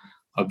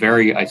a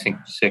very, I think,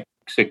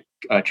 sick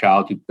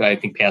child who I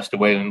think passed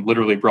away, and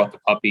literally brought the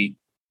puppy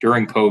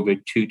during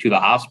COVID to the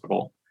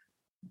hospital.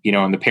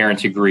 And the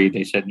parents agreed.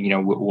 They said,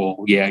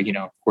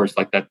 of course,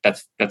 like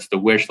that's the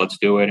wish. Let's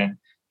do it. And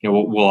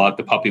we'll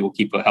the puppy will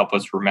help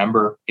us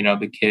remember,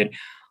 the kid.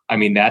 I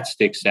mean, that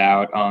sticks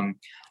out.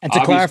 And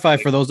to clarify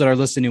for those that are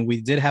listening,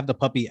 we did have the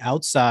puppy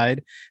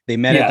outside. They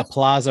met at the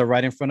plaza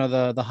right in front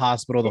of the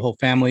hospital. The whole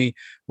family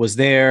was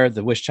there.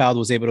 The wish child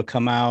was able to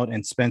come out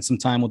and spend some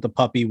time with the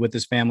puppy, with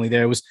his family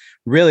there. It was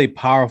really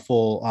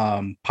powerful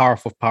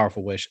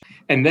wish.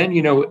 And then,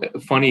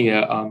 funny,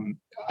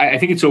 I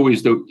think it's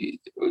always the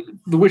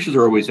wishes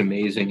are always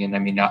amazing. And I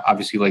mean,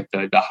 obviously like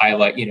the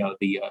highlight,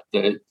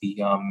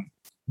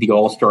 the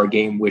All-Star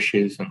game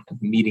wishes and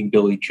meeting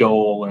Billy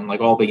Joel and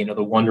like all the,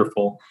 the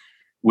wonderful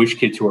wish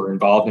kids who are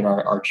involved in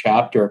our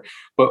chapter.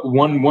 But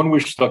one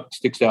wish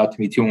sticks out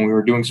to me too. When we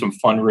were doing some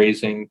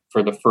fundraising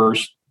for the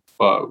first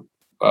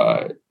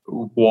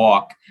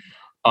walk,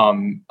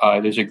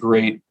 there's a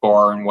great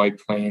bar in White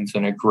Plains,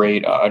 and a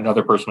great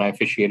another person I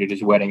officiated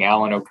his wedding,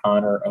 Alan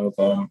O'Connor of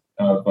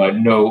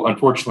no,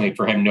 unfortunately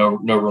for him, no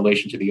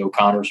relation to the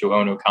O'Connors who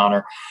own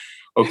O'Connor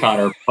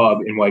Pub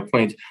in White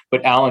Plains.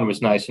 But Alan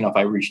was nice enough.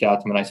 I reached out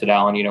to him and I said,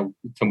 Alan,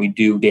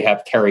 they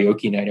have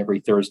karaoke night every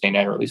Thursday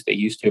night, or at least they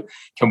used to.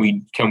 Can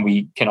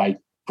I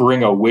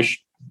bring a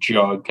wish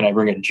jug? Can I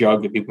bring a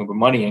jug that people can put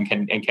money in?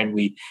 Can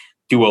we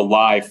do a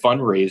live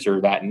fundraiser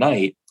that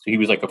night? So he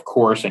was like, of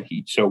course. And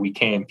so we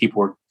came,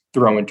 people were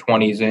throwing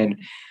 20s in,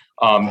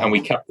 and we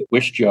kept the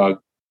wish jug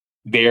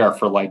there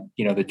for like,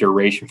 the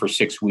duration for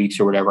 6 weeks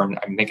or whatever. And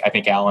I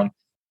think Alan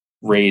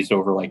raised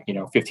over like,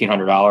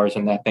 $1,500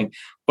 in that thing.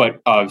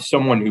 But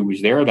someone who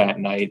was there that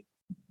night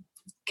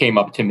came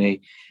up to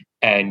me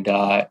and,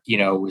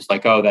 was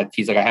like,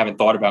 he's like, I haven't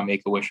thought about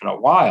Make-A-Wish in a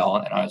while.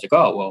 And I was like,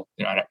 oh, well,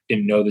 I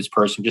didn't know this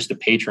person, just a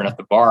patron at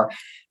the bar.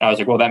 And I was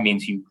like, well, that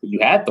means you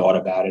had thought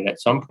about it at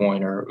some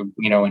point, or,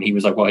 and he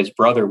was like, well, his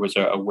brother was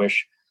a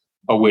wish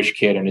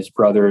kid, and his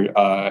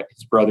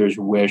brother's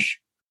wish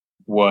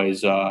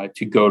was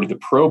to go to the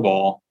Pro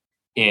Bowl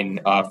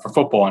for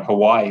football in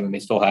Hawaii, when they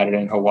still had it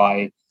in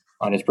Hawaii.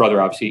 On his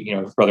brother, obviously,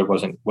 his brother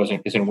isn't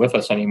with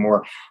us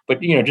anymore.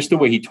 But just the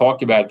way he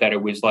talked about that,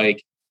 it was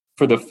like,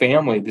 for the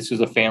family, this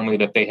is a family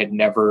that they had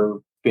never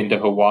been to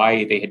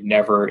Hawaii.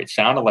 It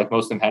sounded like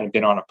most of them hadn't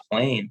been on a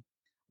plane.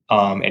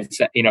 And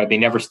they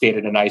never stayed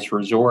at a nice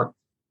resort.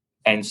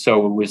 And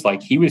so it was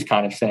like, he was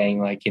kind of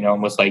saying like,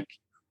 almost like,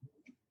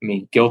 I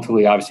mean,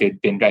 guiltily, obviously it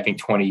had been, I think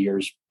 20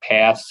 years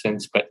past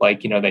since, but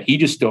like, that he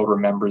just still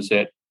remembers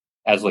it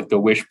as like the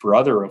wish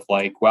brother of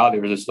like, wow,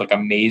 there was this like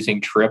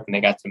amazing trip, and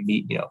they got to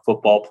meet,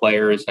 football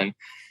players. And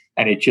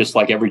it just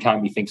like, every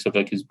time he thinks of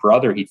like his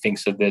brother, he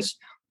thinks of this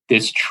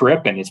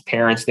trip, and his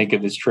parents think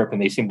of this trip,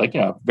 and they seem like,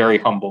 very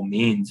humble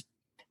means.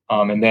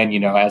 And then,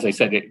 as I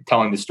said,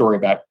 telling the story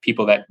about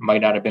people that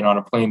might not have been on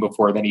a plane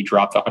before, then he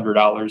dropped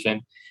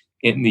 $100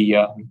 in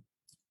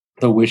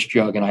the wish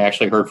jug. And I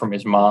actually heard from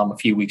his mom a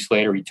few weeks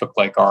later, he took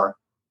like our,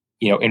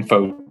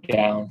 info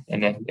down,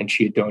 and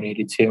she had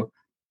donated too.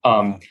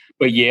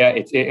 But yeah,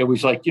 it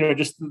was like,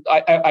 just,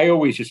 I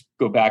always just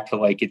go back to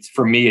like,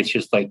 for me, it's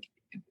just like,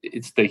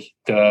 it's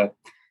the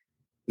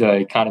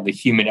the kind of the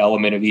human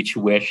element of each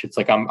wish. It's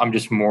like, I'm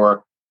just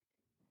more,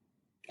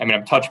 I mean,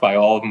 I'm touched by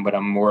all of them, but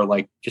I'm more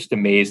like just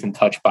amazed and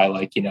touched by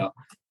like, the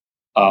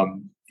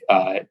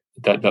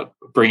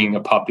bringing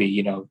a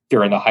puppy,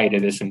 during the height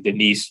of this, and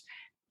Denise,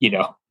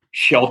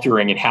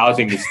 sheltering and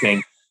housing this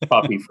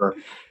puppy for,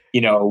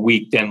 a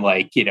week, then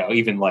like,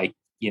 even like,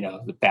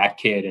 the Bat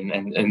Kid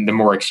and the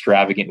more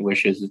extravagant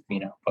wishes,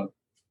 but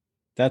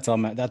that's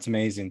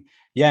amazing.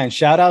 Yeah. And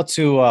shout out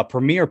to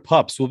Premier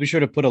Pups. We'll be sure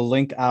to put a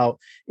link out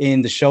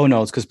in the show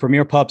notes, because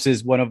Premier Pups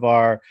is one of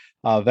our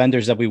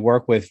vendors that we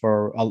work with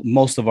for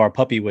most of our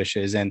puppy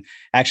wishes. And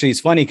actually, it's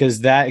funny because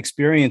that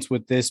experience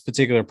with this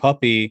particular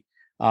puppy,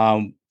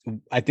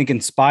 I think,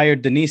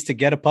 inspired Denise to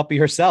get a puppy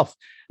herself.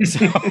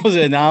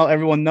 So now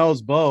everyone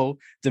knows Bo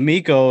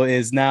D'Amico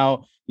is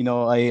now,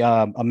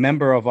 a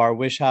member of our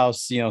Wish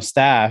House,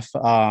 staff,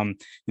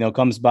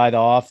 comes by the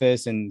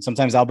office, and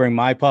sometimes I'll bring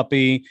my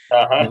puppy.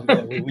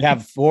 We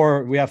have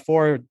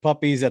four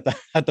puppies at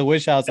the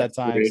Wish House at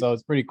times. So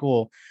it's pretty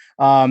cool.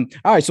 All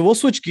right. So we'll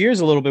switch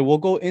gears a little bit. We'll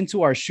go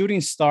into our Shooting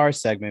Star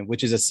segment,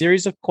 which is a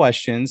series of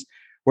questions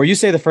where you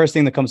say the first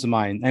thing that comes to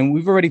mind. And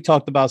we've already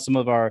talked about some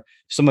of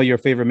your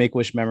favorite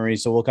Make-A-Wish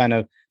memories. So we'll kind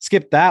of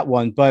skip that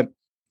one. But,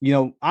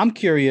 I'm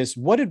curious,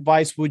 what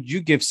advice would you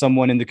give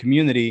someone in the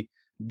community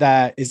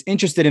that is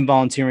interested in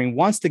volunteering,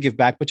 wants to give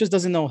back, but just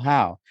doesn't know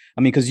how?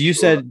 I mean, because you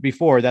said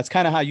before, that's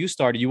kind of how you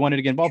started. You wanted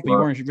to get involved, but you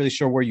weren't really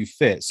sure where you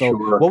fit. So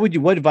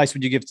what advice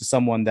would you give to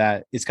someone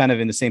that is kind of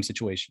in the same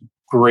situation?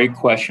 Great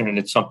question. And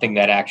it's something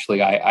that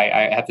actually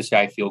I have to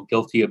say I feel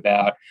guilty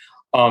about.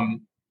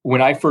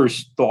 When I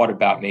first thought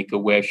about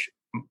Make-A-Wish,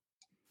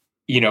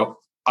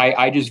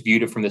 I just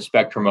viewed it from the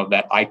spectrum of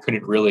that I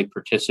couldn't really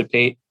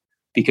participate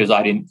because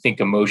I didn't think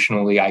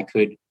emotionally I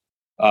could,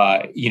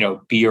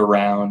 be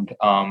around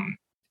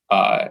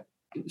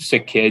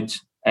sick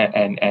kids.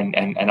 And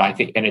I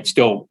think, and it's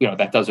still,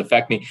 that does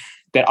affect me,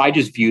 that I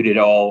just viewed it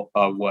all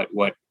what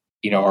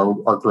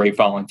our great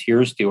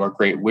volunteers do, our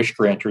great wish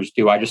granters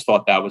do. I just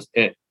thought that was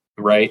it.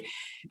 Right.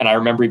 And I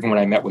remember even when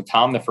I met with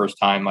Tom the first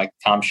time, like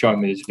Tom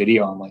showing me this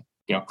video, I'm like,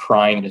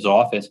 crying in his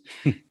office.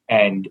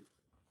 And,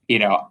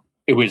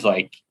 it was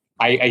like,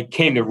 I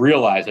came to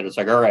realize that it's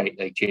like, all right,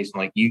 like Jason,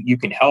 like you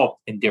can help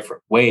in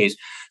different ways.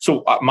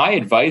 So my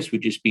advice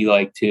would just be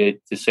like to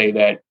say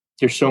that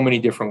there's so many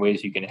different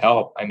ways you can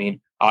help. I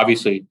mean,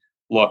 obviously,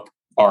 look,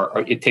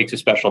 it takes a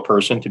special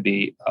person to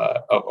be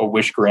a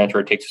wish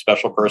granter. It takes a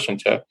special person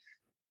to,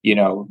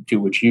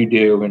 do what you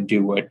do and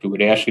do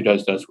what Ashley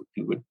does do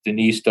what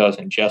Denise does,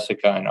 and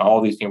Jessica, and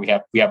all these things.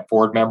 We have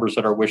board members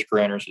that are wish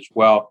granters as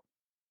well.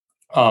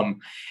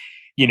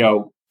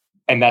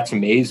 And that's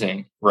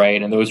amazing,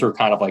 right? And those are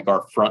kind of like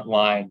our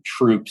frontline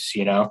troops,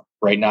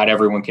 right? Not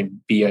everyone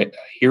can be a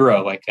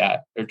hero like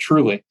that, or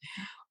truly.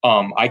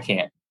 I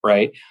can't,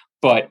 right?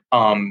 But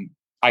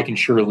I can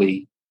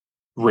surely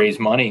raise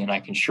money, and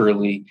I can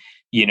surely,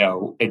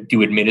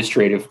 do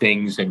administrative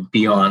things and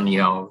be on,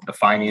 the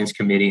finance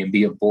committee and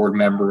be a board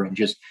member and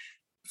just,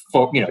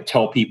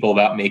 tell people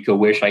about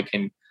Make-A-Wish. I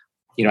can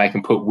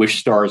put wish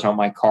stars on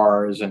my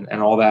cars and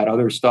all that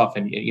other stuff.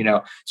 And,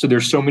 so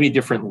there's so many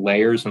different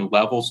layers and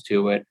levels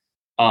to it.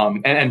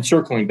 And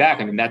circling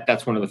back, I mean,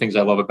 that's one of the things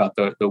I love about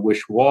the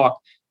Wish Walk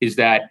is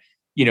that,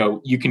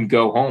 you can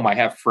go home. I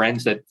have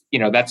friends that,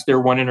 that's their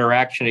one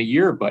interaction a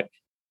year, but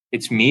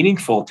it's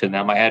meaningful to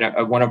them. I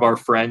had one of our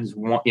friends,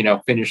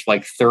 finished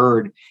like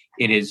third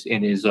in his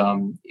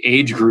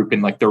age group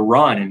in like the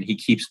run, and he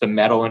keeps the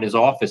medal in his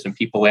office, and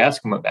people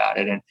ask him about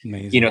it. And,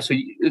 amazing. So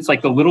it's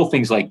like the little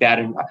things like that.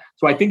 And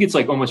so I think it's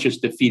like almost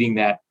just defeating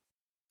that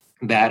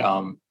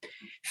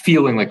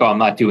feeling like, oh, I'm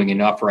not doing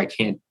enough, or I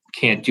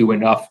can't do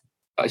enough,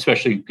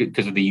 especially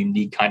because of the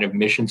unique kind of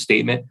mission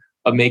statement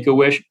of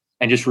Make-A-Wish,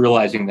 and just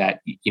realizing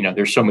that,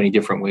 there's so many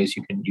different ways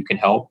you can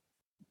help.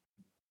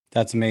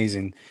 That's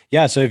amazing.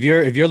 Yeah. So if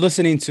you're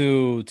listening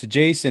to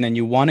Jason and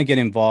you want to get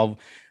involved,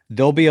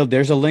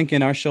 there's a link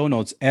in our show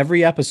notes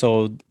every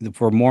episode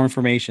for more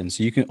information.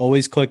 So you can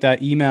always click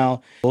that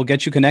email. We'll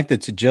get you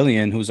connected to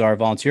Jillian, who's our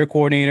volunteer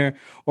coordinator,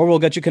 or we'll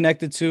get you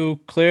connected to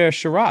Claire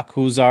Chirac,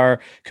 who's our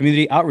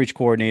community outreach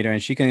coordinator,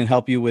 and she can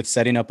help you with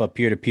setting up a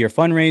peer-to-peer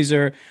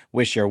fundraiser,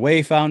 Wish Your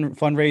Way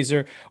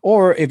fundraiser,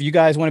 or if you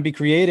guys want to be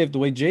creative the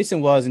way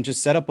Jason was and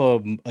just set up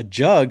a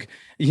jug,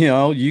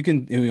 she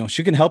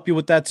can help you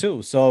with that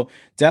too. So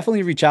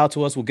definitely reach out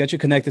to us. We'll get you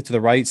connected to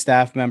the right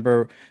staff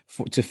member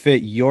to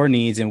fit your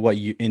needs and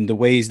in the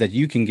ways that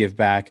you can give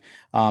back.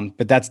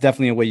 But that's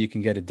definitely a way you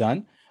can get it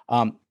done.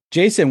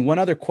 Jason, one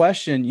other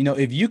question,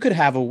 if you could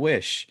have a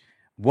wish,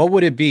 what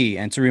would it be?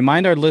 And to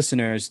remind our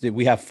listeners that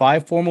we have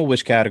 5 formal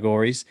wish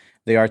categories.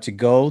 They are to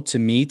go, to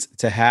meet,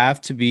 to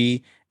have, to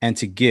be, and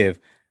to give.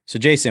 So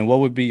Jason, what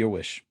would be your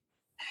wish?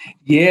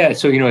 Yeah.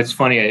 So, it's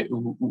funny.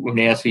 When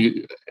I asked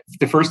you,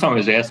 the first time I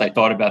was asked, I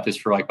thought about this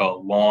for like a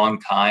long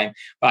time.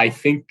 But I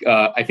think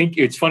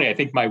it's funny. I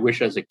think my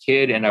wish as a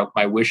kid and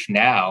my wish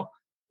now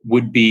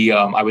would be,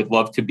 I would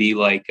love to be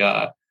with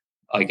a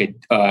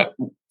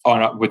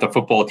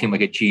football team,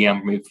 like a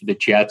GM, maybe for the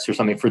Jets or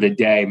something for the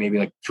day, maybe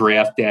like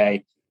draft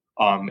day,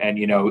 and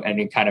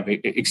and kind of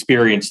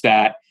experience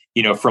that,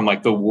 from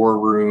like the war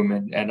room.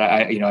 And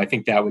I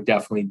think that would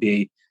definitely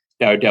be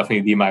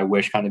my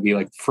wish, kind of be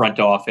like front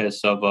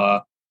office of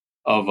a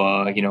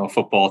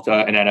football,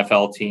 an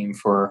NFL team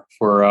for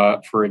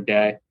a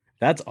day.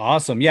 That's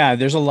awesome. Yeah,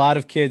 there's a lot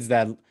of kids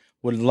that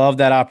would love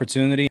that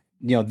opportunity.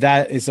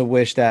 That is a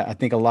wish that I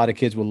think a lot of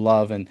kids would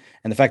love, and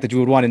the fact that you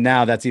would want it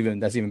now, that's even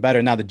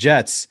better. Now the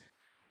Jets,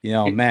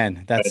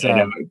 man, that's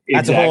Exactly.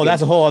 that's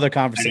a whole other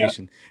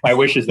conversation. My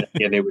wish is that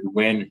they would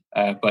win,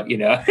 but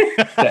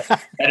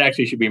that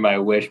actually should be my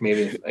wish.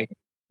 Maybe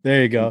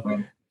there you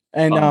go.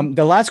 And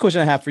the last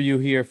question I have for you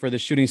here for the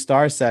Shooting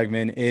Star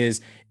segment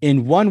is,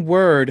 in one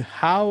word,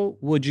 how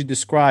would you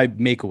describe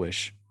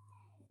Make-A-Wish?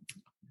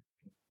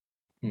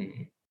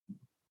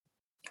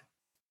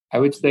 I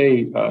would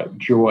say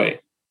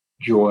joy.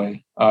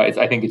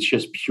 I think it's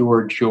just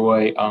pure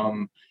joy.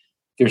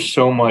 There's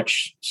so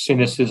much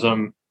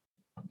cynicism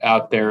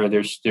out there.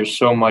 There's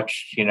so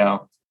much,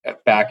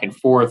 back and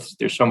forth.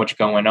 There's so much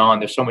going on.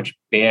 There's so much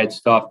bad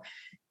stuff,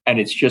 and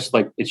it's just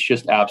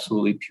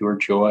absolutely pure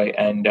joy.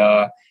 And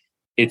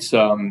it's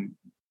joy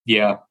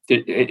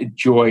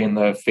in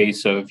the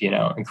face of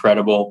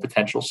incredible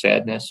potential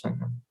sadness.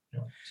 And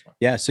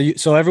yeah.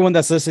 So everyone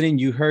that's listening,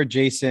 you heard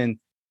Jason.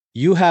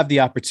 You have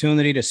the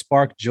opportunity to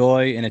spark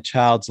joy in a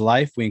child's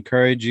life. We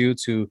encourage you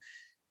to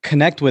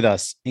connect with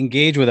us,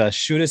 engage with us,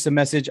 shoot us a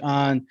message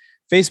on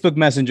Facebook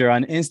Messenger,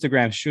 on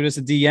Instagram, shoot us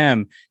a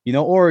DM,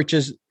 or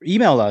just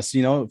email us,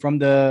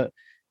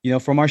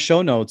 from our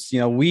show notes.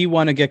 We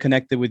want to get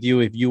connected with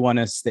you if you want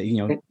to stay,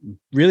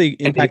 really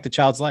impact the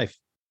child's life.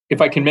 If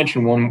I can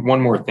mention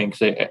one more thing,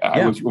 because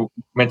I was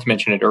meant to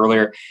mention it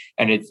earlier,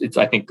 and it's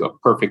I think a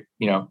perfect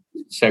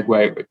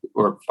segue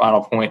or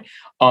final point.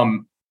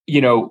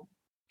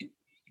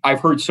 I've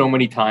heard so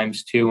many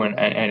times too, and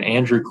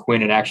Andrew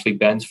Quinn and actually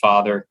Ben's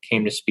father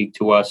came to speak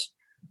to us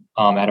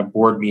at a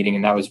board meeting,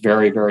 and that was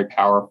very, very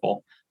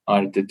powerful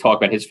to talk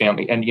about his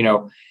family. And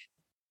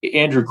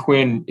Andrew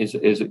Quinn is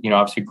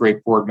obviously a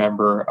great board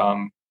member,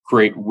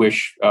 great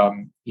Wish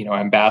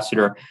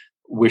ambassador.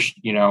 Wish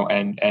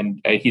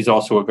and he's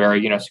also a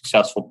very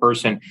successful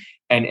person.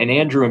 And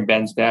Andrew and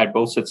Ben's dad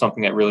both said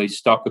something that really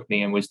stuck with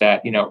me, and was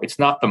that it's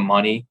not the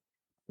money,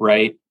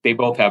 right? They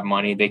both have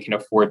money. They can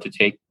afford to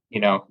take.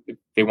 If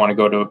they want to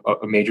go to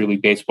a Major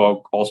League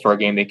Baseball All-Star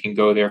game, they can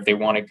go there. If they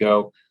want to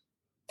go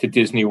to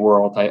Disney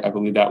World, I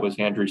believe that was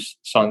Andrew's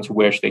son's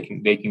wish, they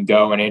can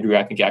go. And Andrew,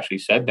 I think, actually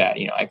said that,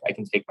 I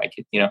can take my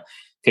kid,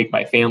 take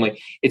my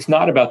family. It's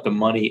not about the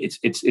money.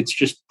 It's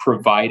just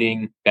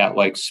providing that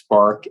like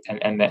spark.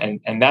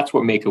 And that's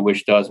what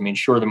Make-A-Wish does. I mean,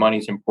 sure, the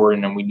money's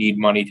important and we need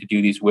money to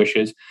do these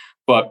wishes,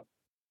 but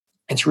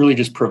it's really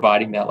just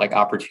providing that like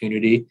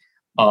opportunity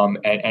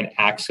and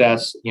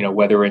access,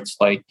 whether it's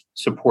like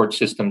support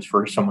systems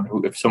for someone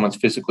if someone's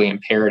physically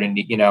impaired, and,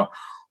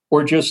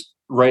 or just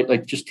right,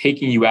 like just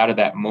taking you out of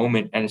that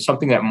moment. And it's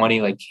something that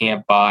money like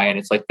can't buy. And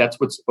it's like, that's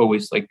what's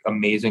always like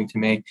amazing to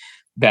me,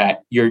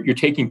 that you're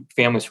taking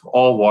families from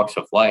all walks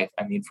of life.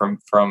 I mean, from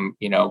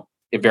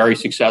very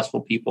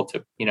successful people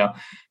to,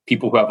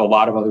 people who have a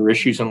lot of other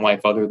issues in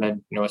life other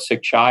than, a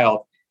sick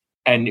child.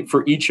 And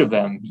for each of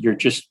them, you're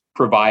just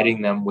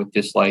providing them with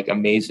this like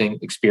amazing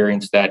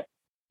experience that,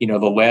 the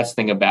last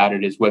thing about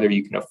it is whether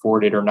you can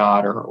afford it or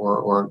not,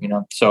 or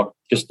so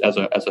just as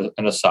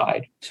an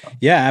aside. So.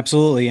 Yeah,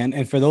 absolutely.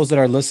 And for those that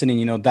are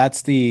listening,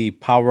 that's the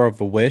power of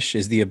a wish,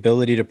 is the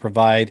ability to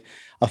provide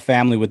a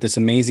family with this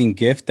amazing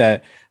gift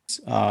that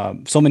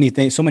so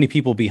many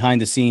people behind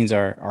the scenes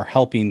are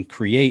helping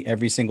create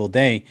every single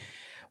day.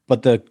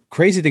 But the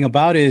crazy thing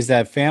about it is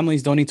that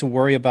families don't need to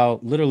worry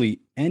about literally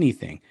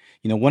anything.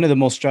 One of the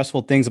most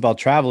stressful things about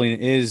traveling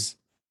is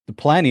the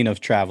planning of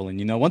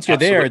traveling. Once you're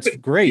there, it's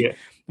great. Yeah.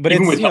 But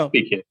even it's, with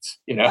healthy kids,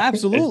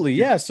 absolutely.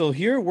 Yeah. So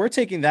here we're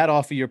taking that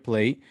off of your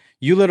plate.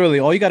 You literally,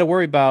 all you got to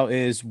worry about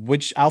is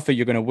which outfit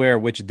you're going to wear,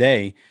 which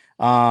day,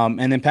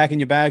 and then packing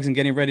your bags and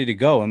getting ready to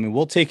go. I mean,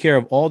 we'll take care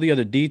of all the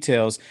other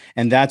details.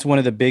 And that's one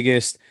of the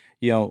biggest,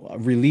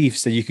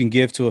 reliefs that you can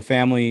give to a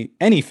family,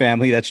 any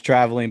family that's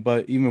traveling,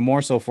 but even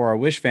more so for our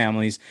Wish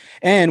families.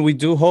 And we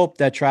do hope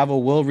that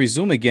travel will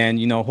resume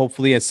again,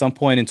 hopefully at some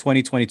point in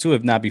 2022,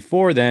 if not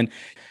before then.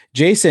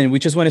 Jason, we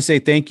just want to say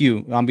thank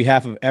you on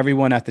behalf of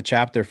everyone at the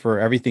chapter for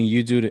everything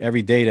you do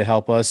every day to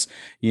help us,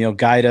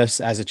 guide us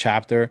as a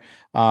chapter.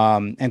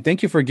 And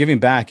thank you for giving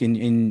back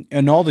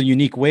in all the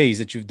unique ways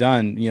that you've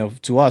done,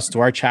 to us,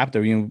 to our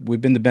chapter.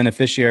 We've been the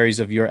beneficiaries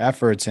of your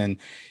efforts, and,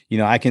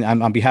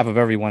 I'm on behalf of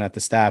everyone at the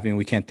staff, and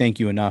we can't thank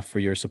you enough for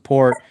your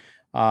support,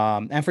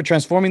 and for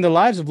transforming the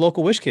lives of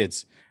local Wish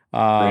kids.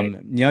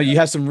 You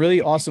have some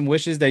really awesome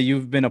wishes that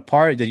you've been a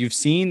part, that you've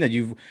seen, that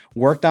you've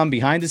worked on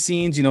behind the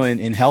scenes,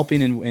 in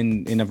helping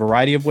in a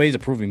variety of ways,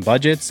 approving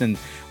budgets and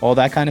all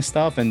that kind of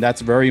stuff. And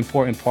that's a very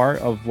important part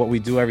of what we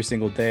do every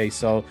single day.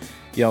 So,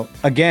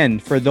 again,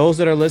 for those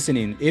that are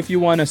listening, if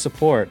you want to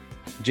support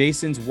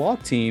Jason's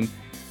walk team,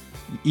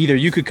 either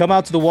you could come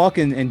out to the walk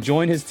and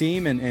join his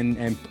team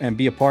and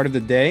be a part of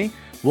the day.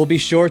 We'll be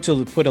sure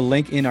to put a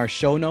link in our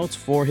show notes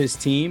for his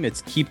team.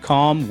 It's Keep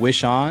Calm,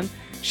 Wish On.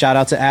 Shout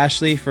out to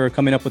Ashley for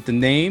coming up with the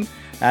name,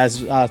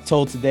 as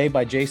told today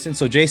by Jason.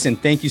 So Jason,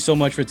 thank you so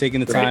much for taking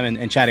the time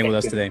and chatting with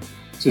us today.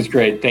 This is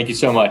great. Thank you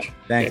so much.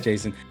 Thanks,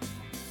 Jason.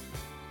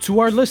 To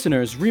our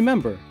listeners,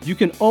 remember, you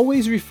can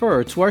always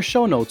refer to our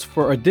show notes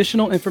for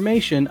additional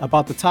information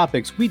about the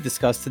topics we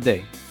discussed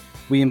today.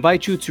 We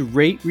invite you to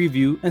rate,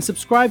 review, and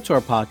subscribe to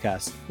our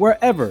podcast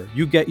wherever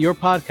you get your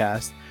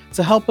podcast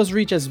to help us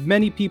reach as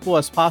many people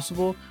as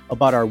possible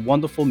about our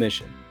wonderful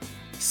mission.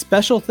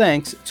 Special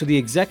thanks to the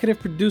executive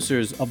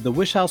producers of the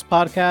Wish House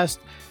podcast,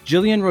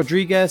 Jillian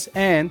Rodriguez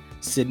and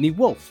Sydney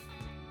Wolf.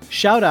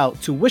 Shout out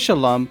to Wish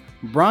alum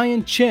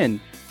Brian Chin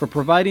for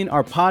providing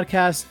our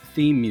podcast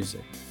theme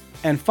music.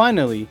 And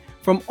finally,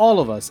 from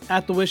all of us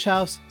at the Wish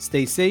House,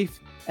 stay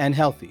safe and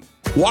healthy.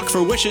 Walk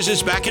for Wishes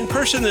is back in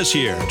person this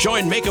year.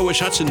 Join Make-A-Wish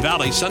Hudson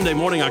Valley Sunday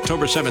morning,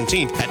 October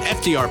 17th at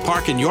FDR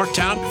Park in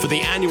Yorktown for the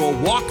annual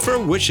Walk for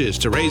Wishes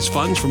to raise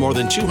funds for more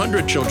than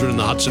 200 children in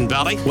the Hudson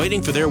Valley waiting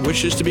for their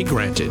wishes to be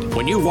granted.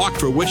 When you walk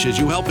for wishes,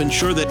 you help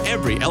ensure that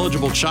every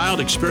eligible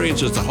child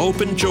experiences the hope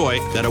and joy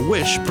that a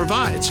wish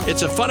provides.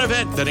 It's a fun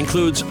event that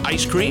includes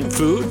ice cream,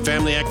 food,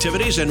 family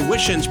activities, and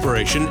wish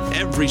inspiration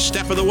every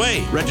step of the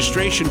way.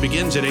 Registration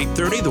begins at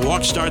 8:30. The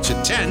walk starts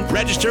at 10.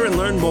 Register and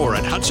learn more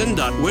at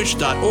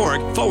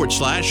hudson.wish.org/walk.